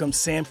 please welcome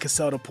Sam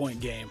Cassell to Point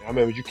Game. I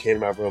remember you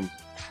came out from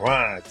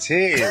crying,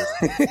 tears,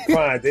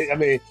 crying. I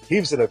mean, he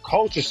was in a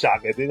culture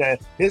shock. And then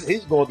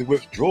he's going through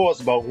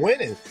withdrawals about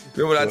winning.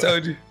 Remember what I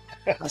told you?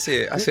 I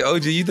said,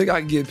 OG, you think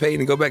I can get paid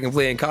and go back and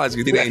play in college?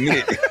 You think I ain't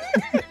it?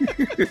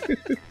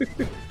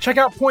 Check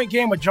out Point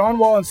Game with John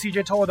Wall and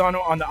CJ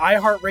Toledano on the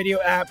iHeartRadio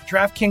app,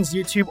 DraftKings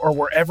YouTube, or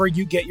wherever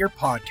you get your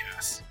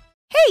podcasts.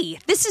 Hey,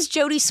 this is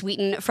Jody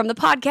Sweeten from the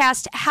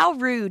podcast How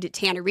Rude,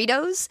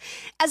 Tanneritos.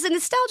 As a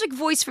nostalgic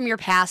voice from your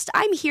past,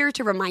 I'm here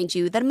to remind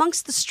you that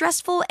amongst the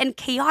stressful and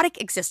chaotic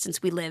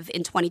existence we live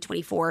in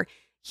 2024,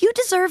 you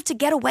deserve to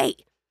get away.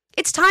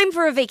 It's time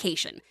for a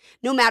vacation,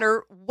 no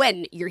matter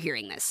when you're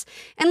hearing this.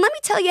 And let me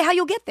tell you how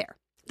you'll get there.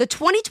 The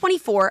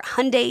 2024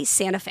 Hyundai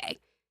Santa Fe.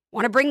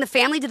 Want to bring the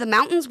family to the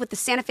mountains with the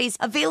Santa Fe's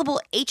available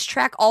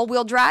H-Track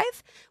all-wheel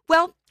drive?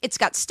 Well, it's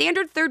got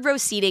standard third-row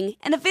seating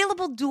and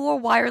available dual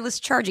wireless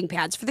charging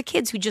pads for the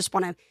kids who just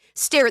want to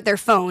stare at their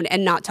phone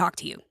and not talk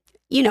to you.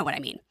 You know what I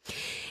mean.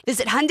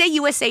 Visit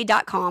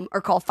HyundaiUSA.com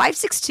or call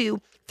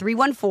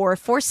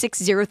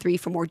 562-314-4603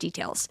 for more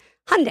details.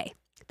 Hyundai,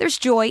 there's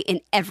joy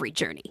in every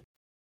journey.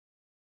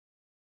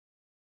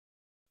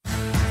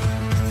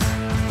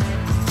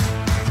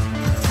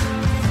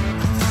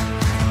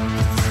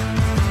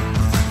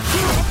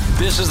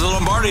 This is the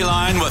Lombardi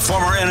Line with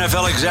former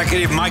NFL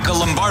executive Michael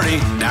Lombardi.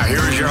 Now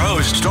here is your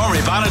host, Stormy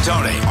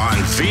Bonatoni, on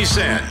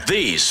VSiN,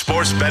 the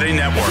Sports Betting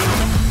Network.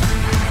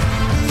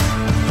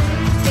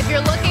 If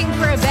you're looking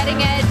for a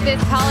betting edge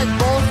this college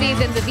bowl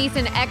season, the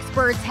VSiN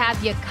experts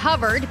have you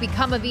covered.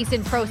 Become a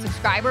VSiN Pro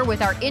subscriber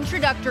with our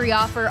introductory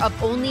offer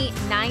of only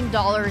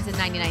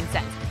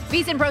 $9.99.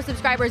 VSiN Pro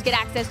subscribers get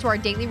access to our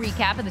daily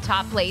recap of the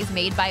top plays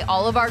made by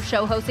all of our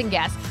show hosts and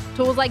guests.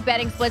 Tools like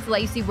betting splits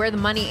let you see where the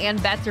money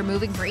and bets are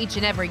moving for each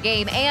and every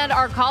game. And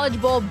our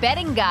College Bowl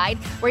betting guide,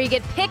 where you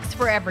get picks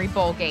for every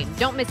bowl game.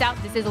 Don't miss out.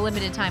 This is a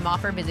limited time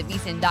offer. Visit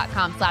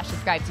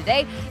VSiN.com/subscribe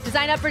today to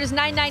sign up for just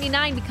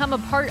 $9.99. Become a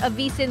part of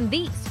VSiN,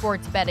 the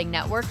sports betting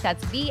network.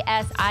 That's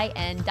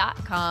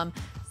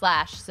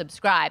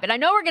VSIN.com/subscribe. And I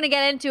know we're going to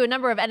get into a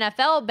number of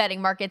NFL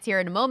betting markets here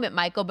in a moment,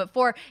 Michael, but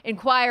for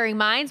inquiring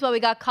minds, well, we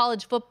got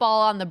college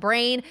football on the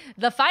brain.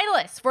 The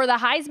finalists for the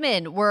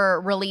Heisman were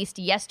released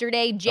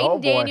yesterday.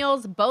 Jaden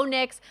Daniels, Bo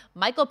Nix,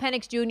 Michael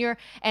Penix Jr.,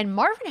 and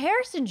Marvin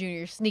Harrison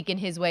Jr. sneaking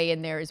his way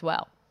in there as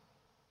well.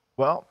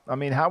 Well, I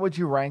mean, how would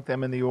you rank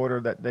them in the order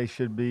that they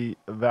should be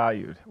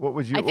valued? What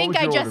would you? I think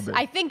I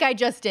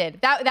just did.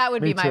 That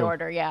would be my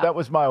order. Yeah, that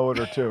was my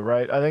order too,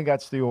 right? I think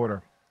that's the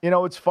order. You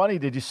know, it's funny.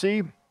 Did you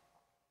see?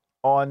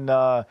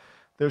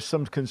 There's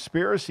some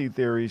conspiracy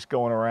theories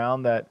going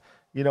around that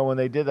you know, when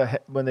they did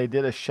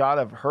a shot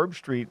of Herb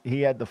Street,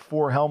 he had the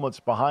 4 helmets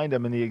behind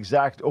him in the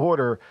exact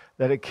order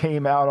that it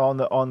came out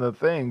on the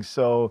thing.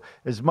 So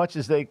as much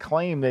as they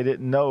claim they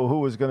didn't know who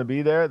was going to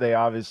be there, they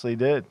obviously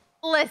did.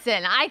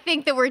 Listen, I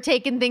think that we're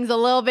taking things a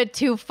little bit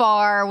too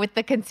far with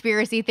the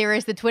conspiracy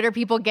theorists, the Twitter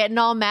people getting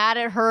all mad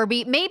at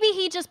Herbie. Maybe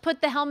he just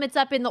put the helmets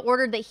up in the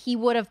order that he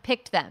would have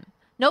picked them.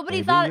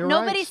 Nobody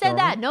said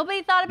that.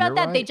 Nobody thought about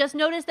that. Right. They just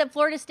noticed that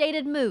Florida State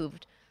had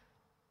moved.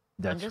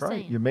 That's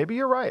right. Maybe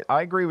you're right.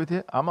 I agree with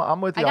you.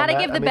 I'm with you. I got to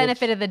give the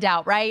benefit of the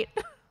doubt, right?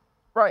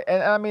 Right.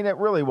 And I mean, it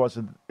really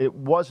wasn't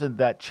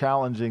that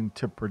challenging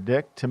to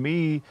predict. To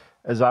me,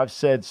 as I've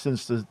said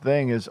since the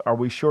thing is, are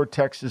we sure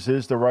Texas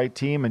is the right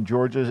team and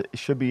Georgia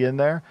should be in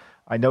there?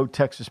 I know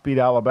Texas beat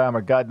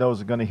Alabama. God knows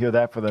we're going to hear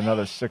that for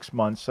another 6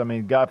 months. I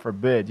mean, God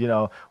forbid, you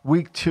know,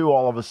 week 2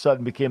 all of a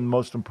sudden became the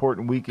most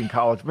important week in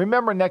college.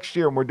 Remember next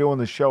year when we're doing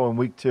the show in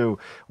week 2,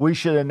 we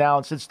should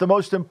announce it's the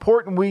most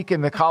important week in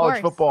the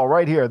college football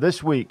right here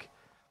this week.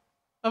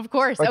 Of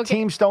course. But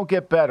teams don't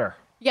get better.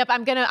 Yep,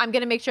 I'm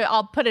gonna make sure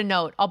I'll put a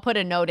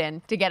note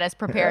in to get us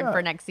prepared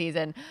for next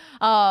season.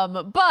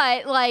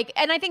 But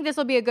and I think this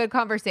will be a good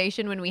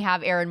conversation when we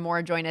have Aaron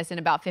Moore join us in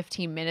about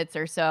 15 minutes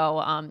or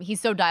so. He's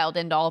so dialed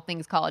into all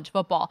things college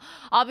football.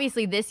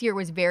 Obviously, this year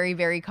was very,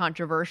 very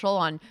controversial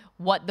on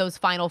what those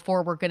Final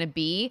Four were going to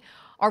be.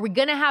 Are we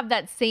going to have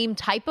that same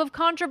type of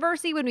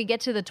controversy when we get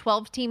to the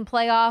 12-team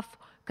playoff?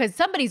 Because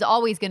somebody's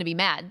always going to be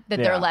mad that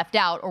they're left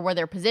out or where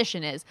their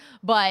position is.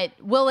 But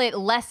will it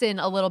lessen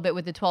a little bit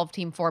with the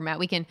 12-team format?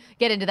 We can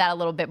get into that a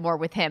little bit more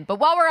with him. But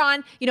while we're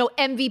on,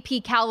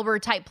 MVP caliber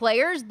type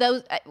players,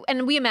 those,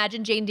 and we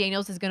imagine Jane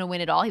Daniels is going to win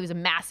it all. He was a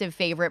massive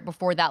favorite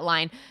before that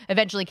line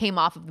eventually came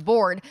off of the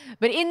board.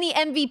 But in the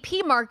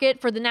MVP market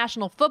for the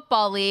National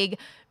Football League,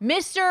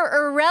 Mr.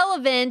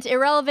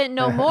 Irrelevant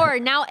no more,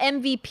 now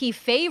MVP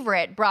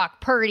favorite, Brock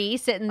Purdy,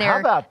 sitting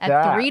there at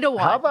 3-1.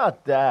 How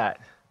about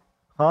that?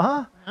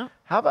 Huh?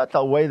 How about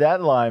the way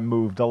that line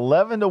moved?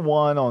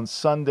 11-1 on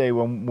Sunday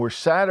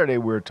Saturday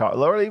we were talking,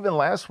 or even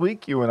last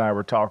week you and I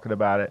were talking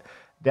about it,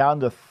 down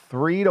to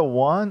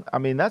 3-1. I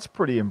mean, that's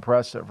pretty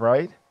impressive,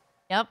 right?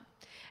 Yep.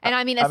 And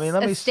I mean,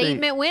 a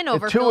statement win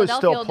over Philadelphia. 2 is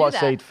still plus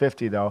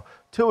 850, though.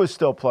 2 is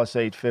still plus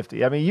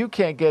 850. I mean, you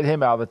can't get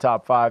him out of the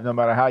top 5 no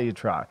matter how you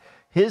try.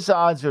 His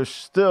odds are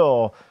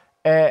still,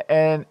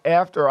 and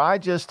after I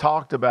just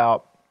talked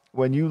about,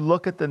 when you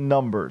look at the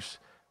numbers,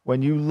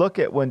 when you look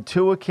at when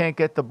Tua can't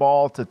get the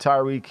ball to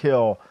Tyreek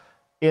Hill,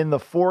 in the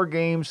 4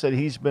 games that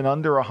he's been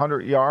under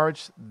 100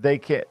 yards, they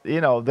can't.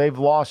 They've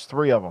lost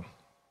 3 of them.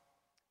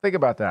 Think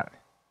about that.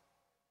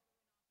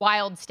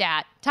 Wild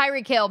stat.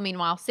 Tyreek Hill,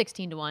 meanwhile,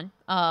 16-1.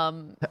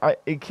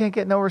 He can't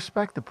get no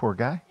respect, the poor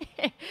guy.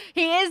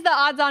 He is the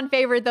odds-on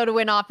favorite, though, to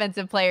win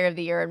Offensive Player of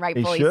the Year, and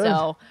rightfully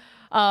so.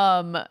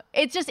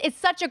 It's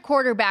such a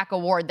quarterback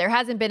award. There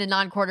hasn't been a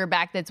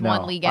non-quarterback that's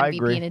won league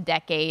MVP in a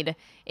decade.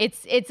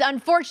 It's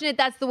unfortunate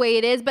that's the way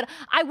it is, but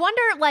I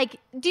wonder,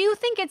 do you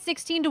think at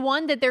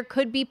 16-1 that there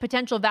could be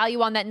potential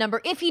value on that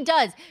number if he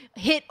does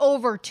hit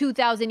over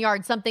 2,000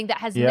 yards, something that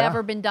has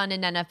never been done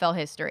in NFL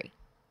history?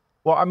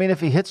 Well, I mean, if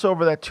he hits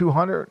over that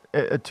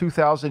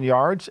 2,000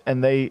 yards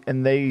and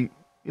they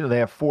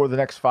have 4 of the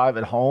next 5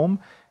 at home,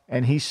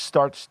 and he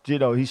starts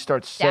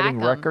setting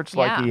records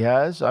like he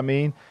has. I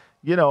mean,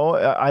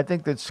 I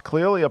think that's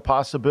clearly a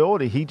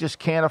possibility. He just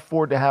can't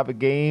afford to have a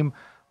game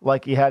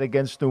like he had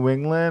against New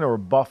England or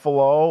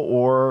Buffalo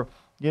or,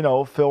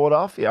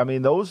 Philadelphia. I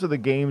mean, those are the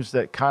games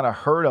that kind of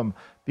hurt him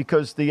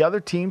because the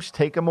other teams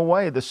take him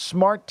away. The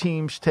smart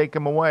teams take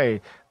him away.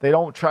 They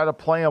don't try to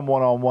play him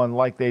one-on-one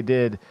like they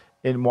did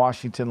in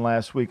Washington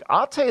last week.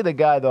 I'll tell you the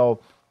guy, though,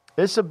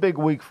 it's a big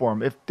week for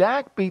him. If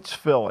Dak beats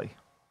Philly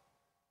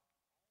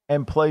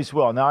and plays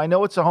well. Now, I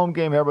know it's a home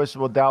game. Everybody says,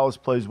 well, Dallas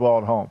plays well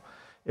at home.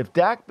 If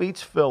Dak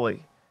beats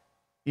Philly,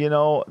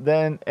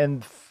 then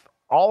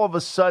all of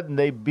a sudden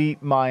they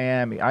beat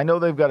Miami. I know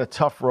they've got a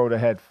tough road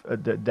ahead,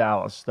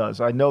 Dallas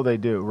does. I know they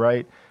do,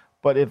 right?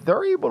 But if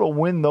they're able to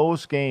win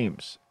those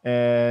games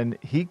and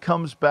he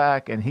comes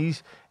back and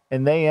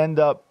they end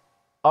up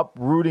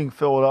uprooting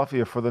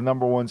Philadelphia for the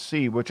number 1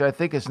 seed, which I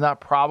think is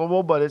not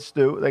probable, but it's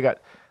due. They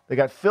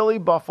got Philly,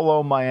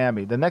 Buffalo,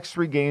 Miami, the next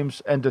 3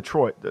 games, and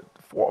Detroit,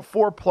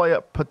 four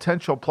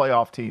potential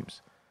playoff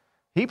teams.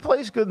 He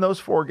plays good in those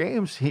 4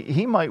 games.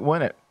 He might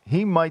win it.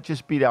 He might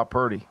just beat out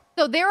Purdy.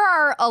 So there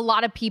are a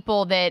lot of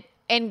people that,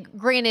 and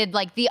granted,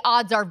 the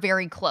odds are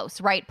very close,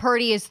 right?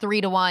 Purdy is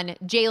 3-1.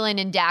 Jalen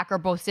and Dak are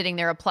both sitting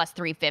there at plus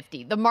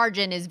 350. The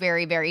margin is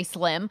very, very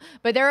slim.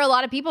 But there are a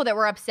lot of people that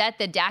were upset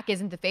that Dak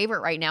isn't the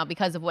favorite right now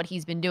because of what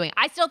he's been doing.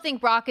 I still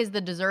think Brock is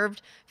the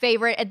deserved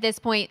favorite at this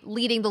point,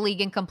 leading the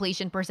league in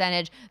completion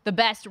percentage, the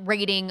best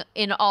rating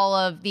in all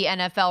of the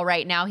NFL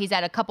right now. He's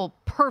had a couple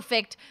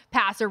perfect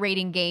passer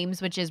rating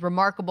games, which is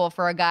remarkable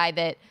for a guy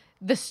that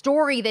the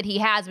story that he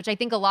has, which I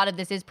think a lot of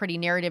this is pretty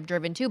narrative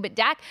driven too, but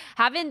Dak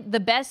having the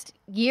best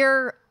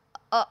year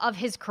of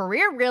his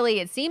career,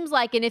 really, it seems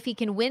like, and if he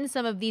can win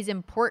some of these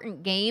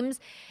important games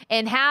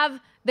and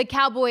have the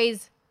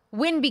Cowboys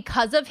win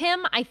because of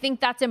him, I think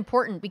that's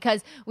important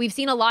because we've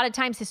seen a lot of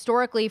times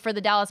historically for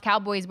the Dallas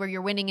Cowboys where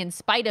you're winning in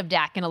spite of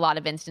Dak in a lot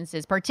of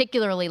instances,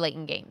 particularly late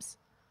in games.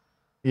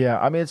 Yeah,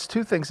 I mean, it's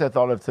two things I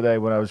thought of today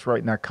when I was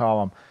writing that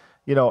column.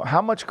 You know,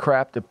 how much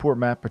crap did poor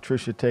Matt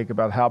Patricia take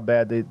about how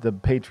bad the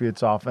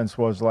Patriots offense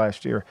was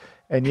last year,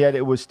 and yet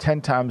it was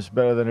 10 times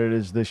better than it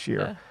is this year.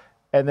 Yeah.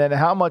 And then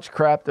how much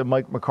crap did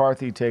Mike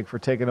McCarthy take for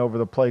taking over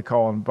the play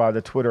calling by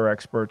the Twitter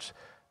experts,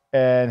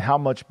 and how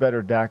much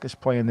better Dak is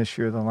playing this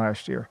year than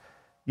last year.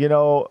 You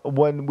know,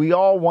 when we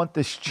all want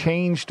this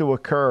change to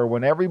occur,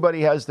 when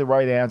everybody has the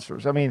right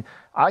answers. I mean,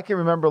 I can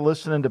remember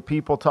listening to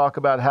people talk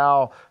about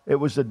how it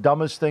was the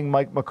dumbest thing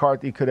Mike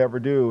McCarthy could ever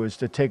do is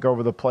to take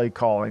over the play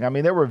calling. I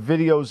mean, there were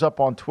videos up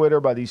on Twitter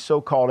by these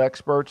so-called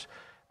experts.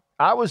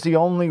 I was the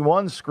only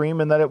one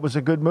screaming that it was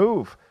a good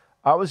move.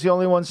 I was the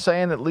only one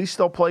saying at least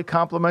they'll play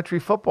complimentary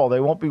football. They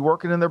won't be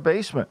working in their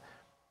basement.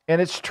 And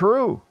it's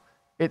true.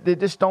 They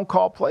just don't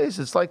call plays.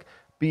 It's like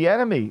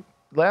Bieniemy.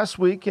 Last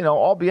week, you know,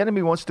 all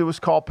Bieniemy wants to do is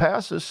call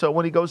passes. So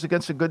when he goes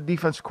against a good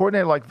defensive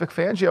coordinator like Vic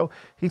Fangio,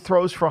 he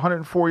throws for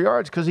 104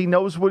 yards because he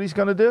knows what he's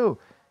going to do.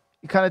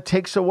 He kind of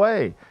takes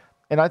away.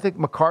 And I think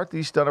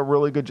McCarthy's done a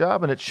really good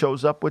job, and it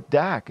shows up with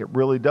Dak. It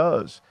really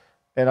does.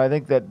 And I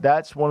think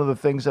that's one of the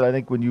things that I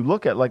think when you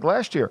look at, like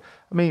last year,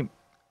 I mean,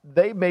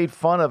 they made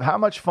fun of how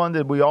much fun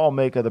did we all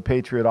make of the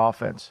Patriot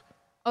offense?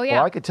 Oh, yeah.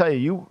 Well, I could tell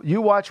you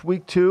watch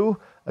week 2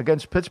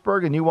 against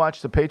Pittsburgh and you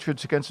watch the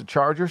Patriots against the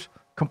Chargers,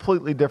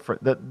 completely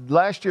different. That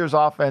last year's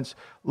offense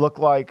looked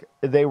like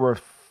they were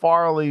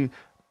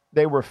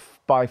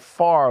by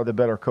far the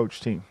better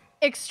coach team.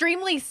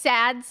 Extremely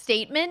sad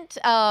statement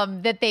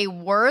that they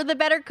were the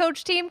better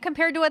coach team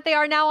compared to what they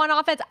are now on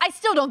offense. I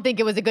still don't think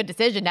it was a good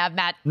decision to have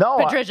Matt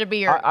Patricia be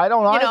your. I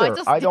don't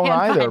either. I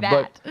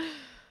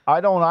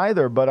don't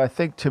either. But I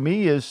think to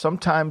me is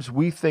sometimes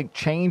we think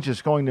change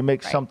is going to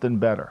make something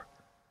better,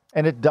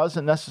 and it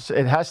doesn't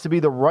necessarily. It has to be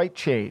the right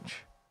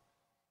change.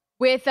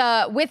 With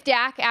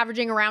Dak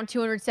averaging around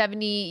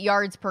 270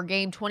 yards per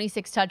game,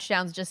 26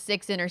 touchdowns, just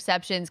 6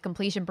 interceptions,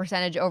 completion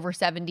percentage over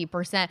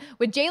 70%.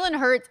 With Jalen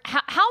Hurts,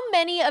 how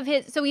many of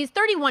his – so he's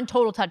 31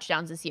 total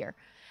touchdowns this year.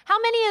 How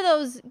many of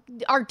those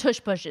are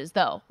tush pushes,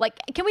 though? Like,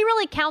 can we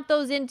really count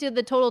those into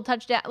the total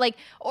touchdown? Like,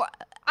 or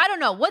I don't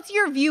know. What's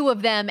your view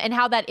of them and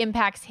how that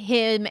impacts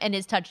him and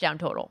his touchdown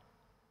total?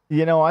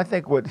 You know, I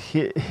think what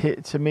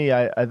hit to me,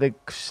 I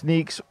think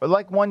sneaks –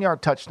 like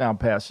 1-yard touchdown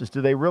passes,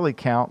 do they really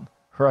count,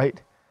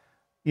 right?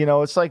 You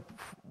know, it's like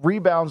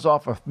rebounds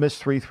off of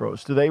missed free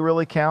throws. Do they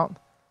really count?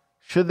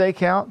 Should they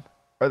count?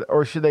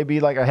 Or should they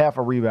be like a half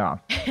a rebound?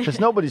 Because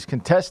nobody's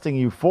contesting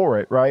you for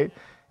it, right?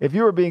 If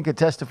you were being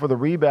contested for the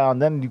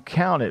rebound, then you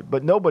count it.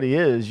 But nobody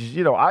is.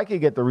 You know, I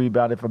could get the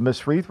rebound if a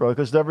missed free throw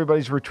because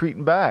everybody's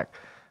retreating back.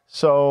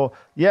 So,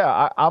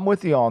 yeah, I'm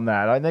with you on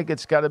that. I think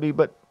it's got to be.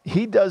 But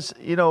he does,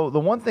 you know, the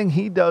one thing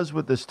he does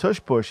with this tush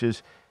push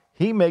is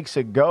he makes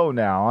it go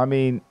now. I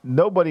mean,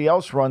 nobody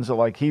else runs it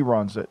like he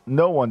runs it.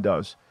 No one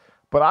does.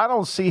 But I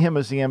don't see him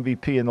as the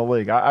MVP in the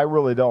league. I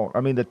really don't. I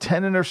mean, the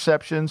 10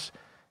 interceptions,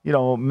 you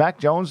know, Mac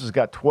Jones has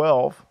got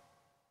 12.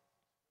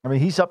 I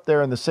mean, he's up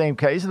there in the same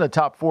case. He's in the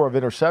top 4 of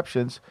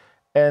interceptions,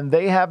 and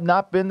they have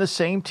not been the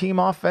same team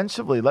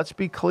offensively. Let's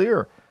be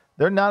clear.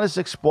 They're not as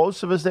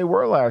explosive as they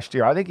were last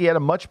year. I think he had a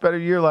much better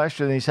year last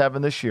year than he's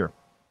having this year.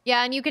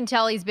 Yeah, and you can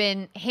tell he's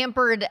been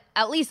hampered,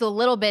 at least a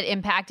little bit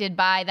impacted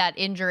by that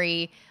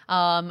injury.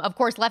 Of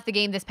course, left the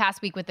game this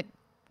past week with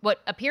what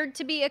appeared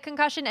to be a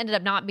concussion, ended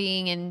up not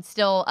being, and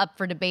still up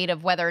for debate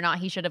of whether or not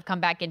he should have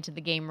come back into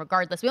the game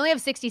regardless. We only have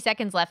 60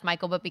 seconds left,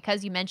 Michael, but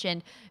because you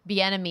mentioned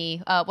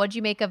Bieniemy, what'd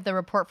you make of the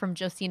report from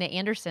Josina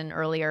Anderson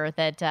earlier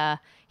that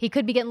he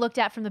could be getting looked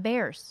at from the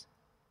Bears?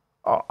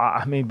 Oh,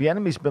 I mean,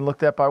 Bieniemy's been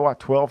looked at by,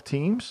 12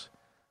 teams?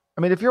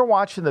 I mean, if you're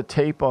watching the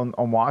tape on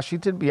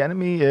Washington,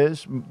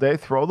 Bieniemy they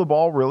throw the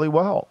ball really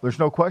well. There's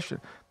no question.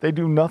 They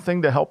do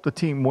nothing to help the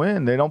team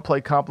win. They don't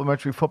play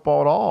complimentary football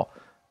at all.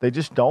 They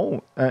just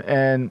don't.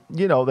 And,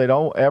 you know, they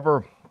don't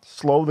ever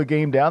slow the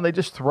game down. They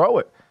just throw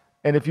it.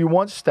 And if you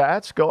want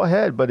stats, go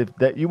ahead. But if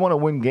you want to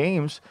win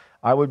games,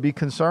 I would be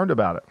concerned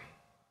about it.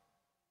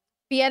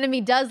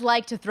 Bieniemy does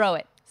like to throw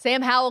it.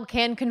 Sam Howell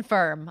can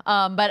confirm.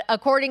 But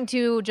according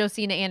to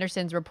Josina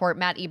Anderson's report,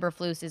 Matt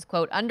Eberflus is,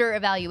 quote, under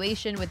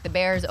evaluation with the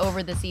Bears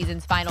over the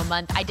season's final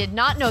month. I did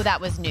not know that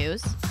was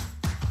news.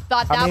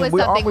 Thought that was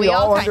something we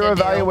all kind of under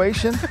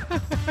evaluation?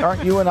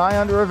 Aren't you and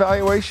I under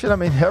evaluation? I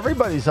mean,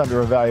 everybody's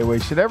under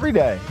evaluation every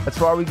day. That's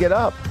why we get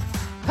up.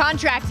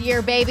 Contract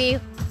year, baby.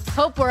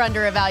 Hope we're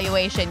under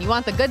evaluation. You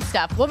want the good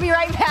stuff. We'll be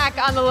right back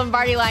on the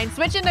Lombardi line.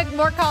 Switching to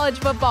more college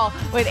football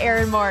with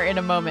Aaron Moore in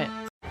a moment.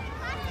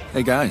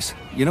 Hey, guys,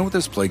 you know what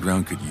this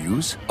playground could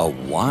use? A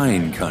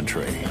wine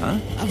country, huh?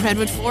 A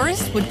redwood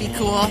forest would be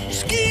cool.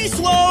 Ski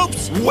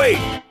slopes! Wait!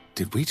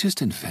 Did we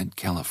just invent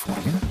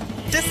California?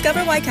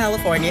 Discover why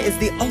California is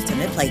the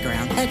ultimate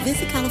playground at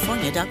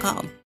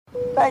visitcalifornia.com.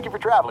 Thank you for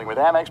traveling with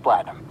Amex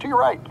Platinum. To your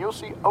right, you'll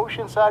see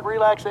oceanside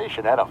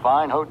relaxation at a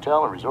fine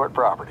hotel and resort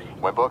property.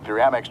 When booked through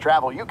Amex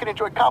Travel, you can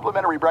enjoy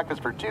complimentary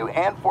breakfast for 2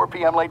 and 4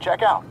 p.m. late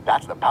checkout.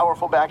 That's the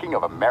powerful backing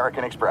of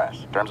American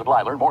Express. Terms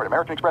apply. Learn more at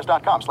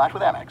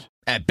americanexpress.com/withAmex.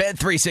 At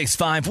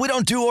Bet365, we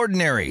don't do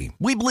ordinary.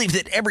 We believe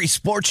that every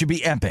sport should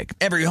be epic.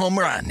 Every home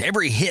run,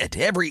 every hit,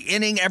 every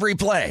inning, every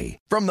play.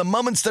 From the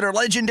moments that are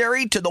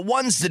legendary to the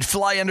ones that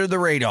fly under the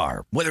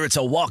radar. Whether it's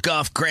a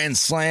walk-off grand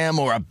slam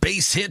or a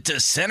base hit to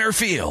center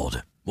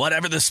field.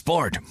 Whatever the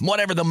sport,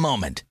 whatever the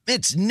moment.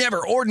 It's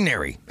never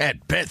ordinary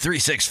at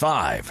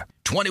Bet365.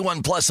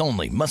 21 plus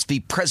only. Must be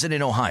present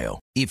in Ohio.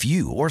 If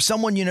you or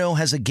someone you know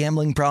has a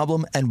gambling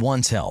problem and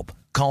wants help,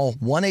 call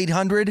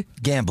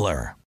 1-800-GAMBLER.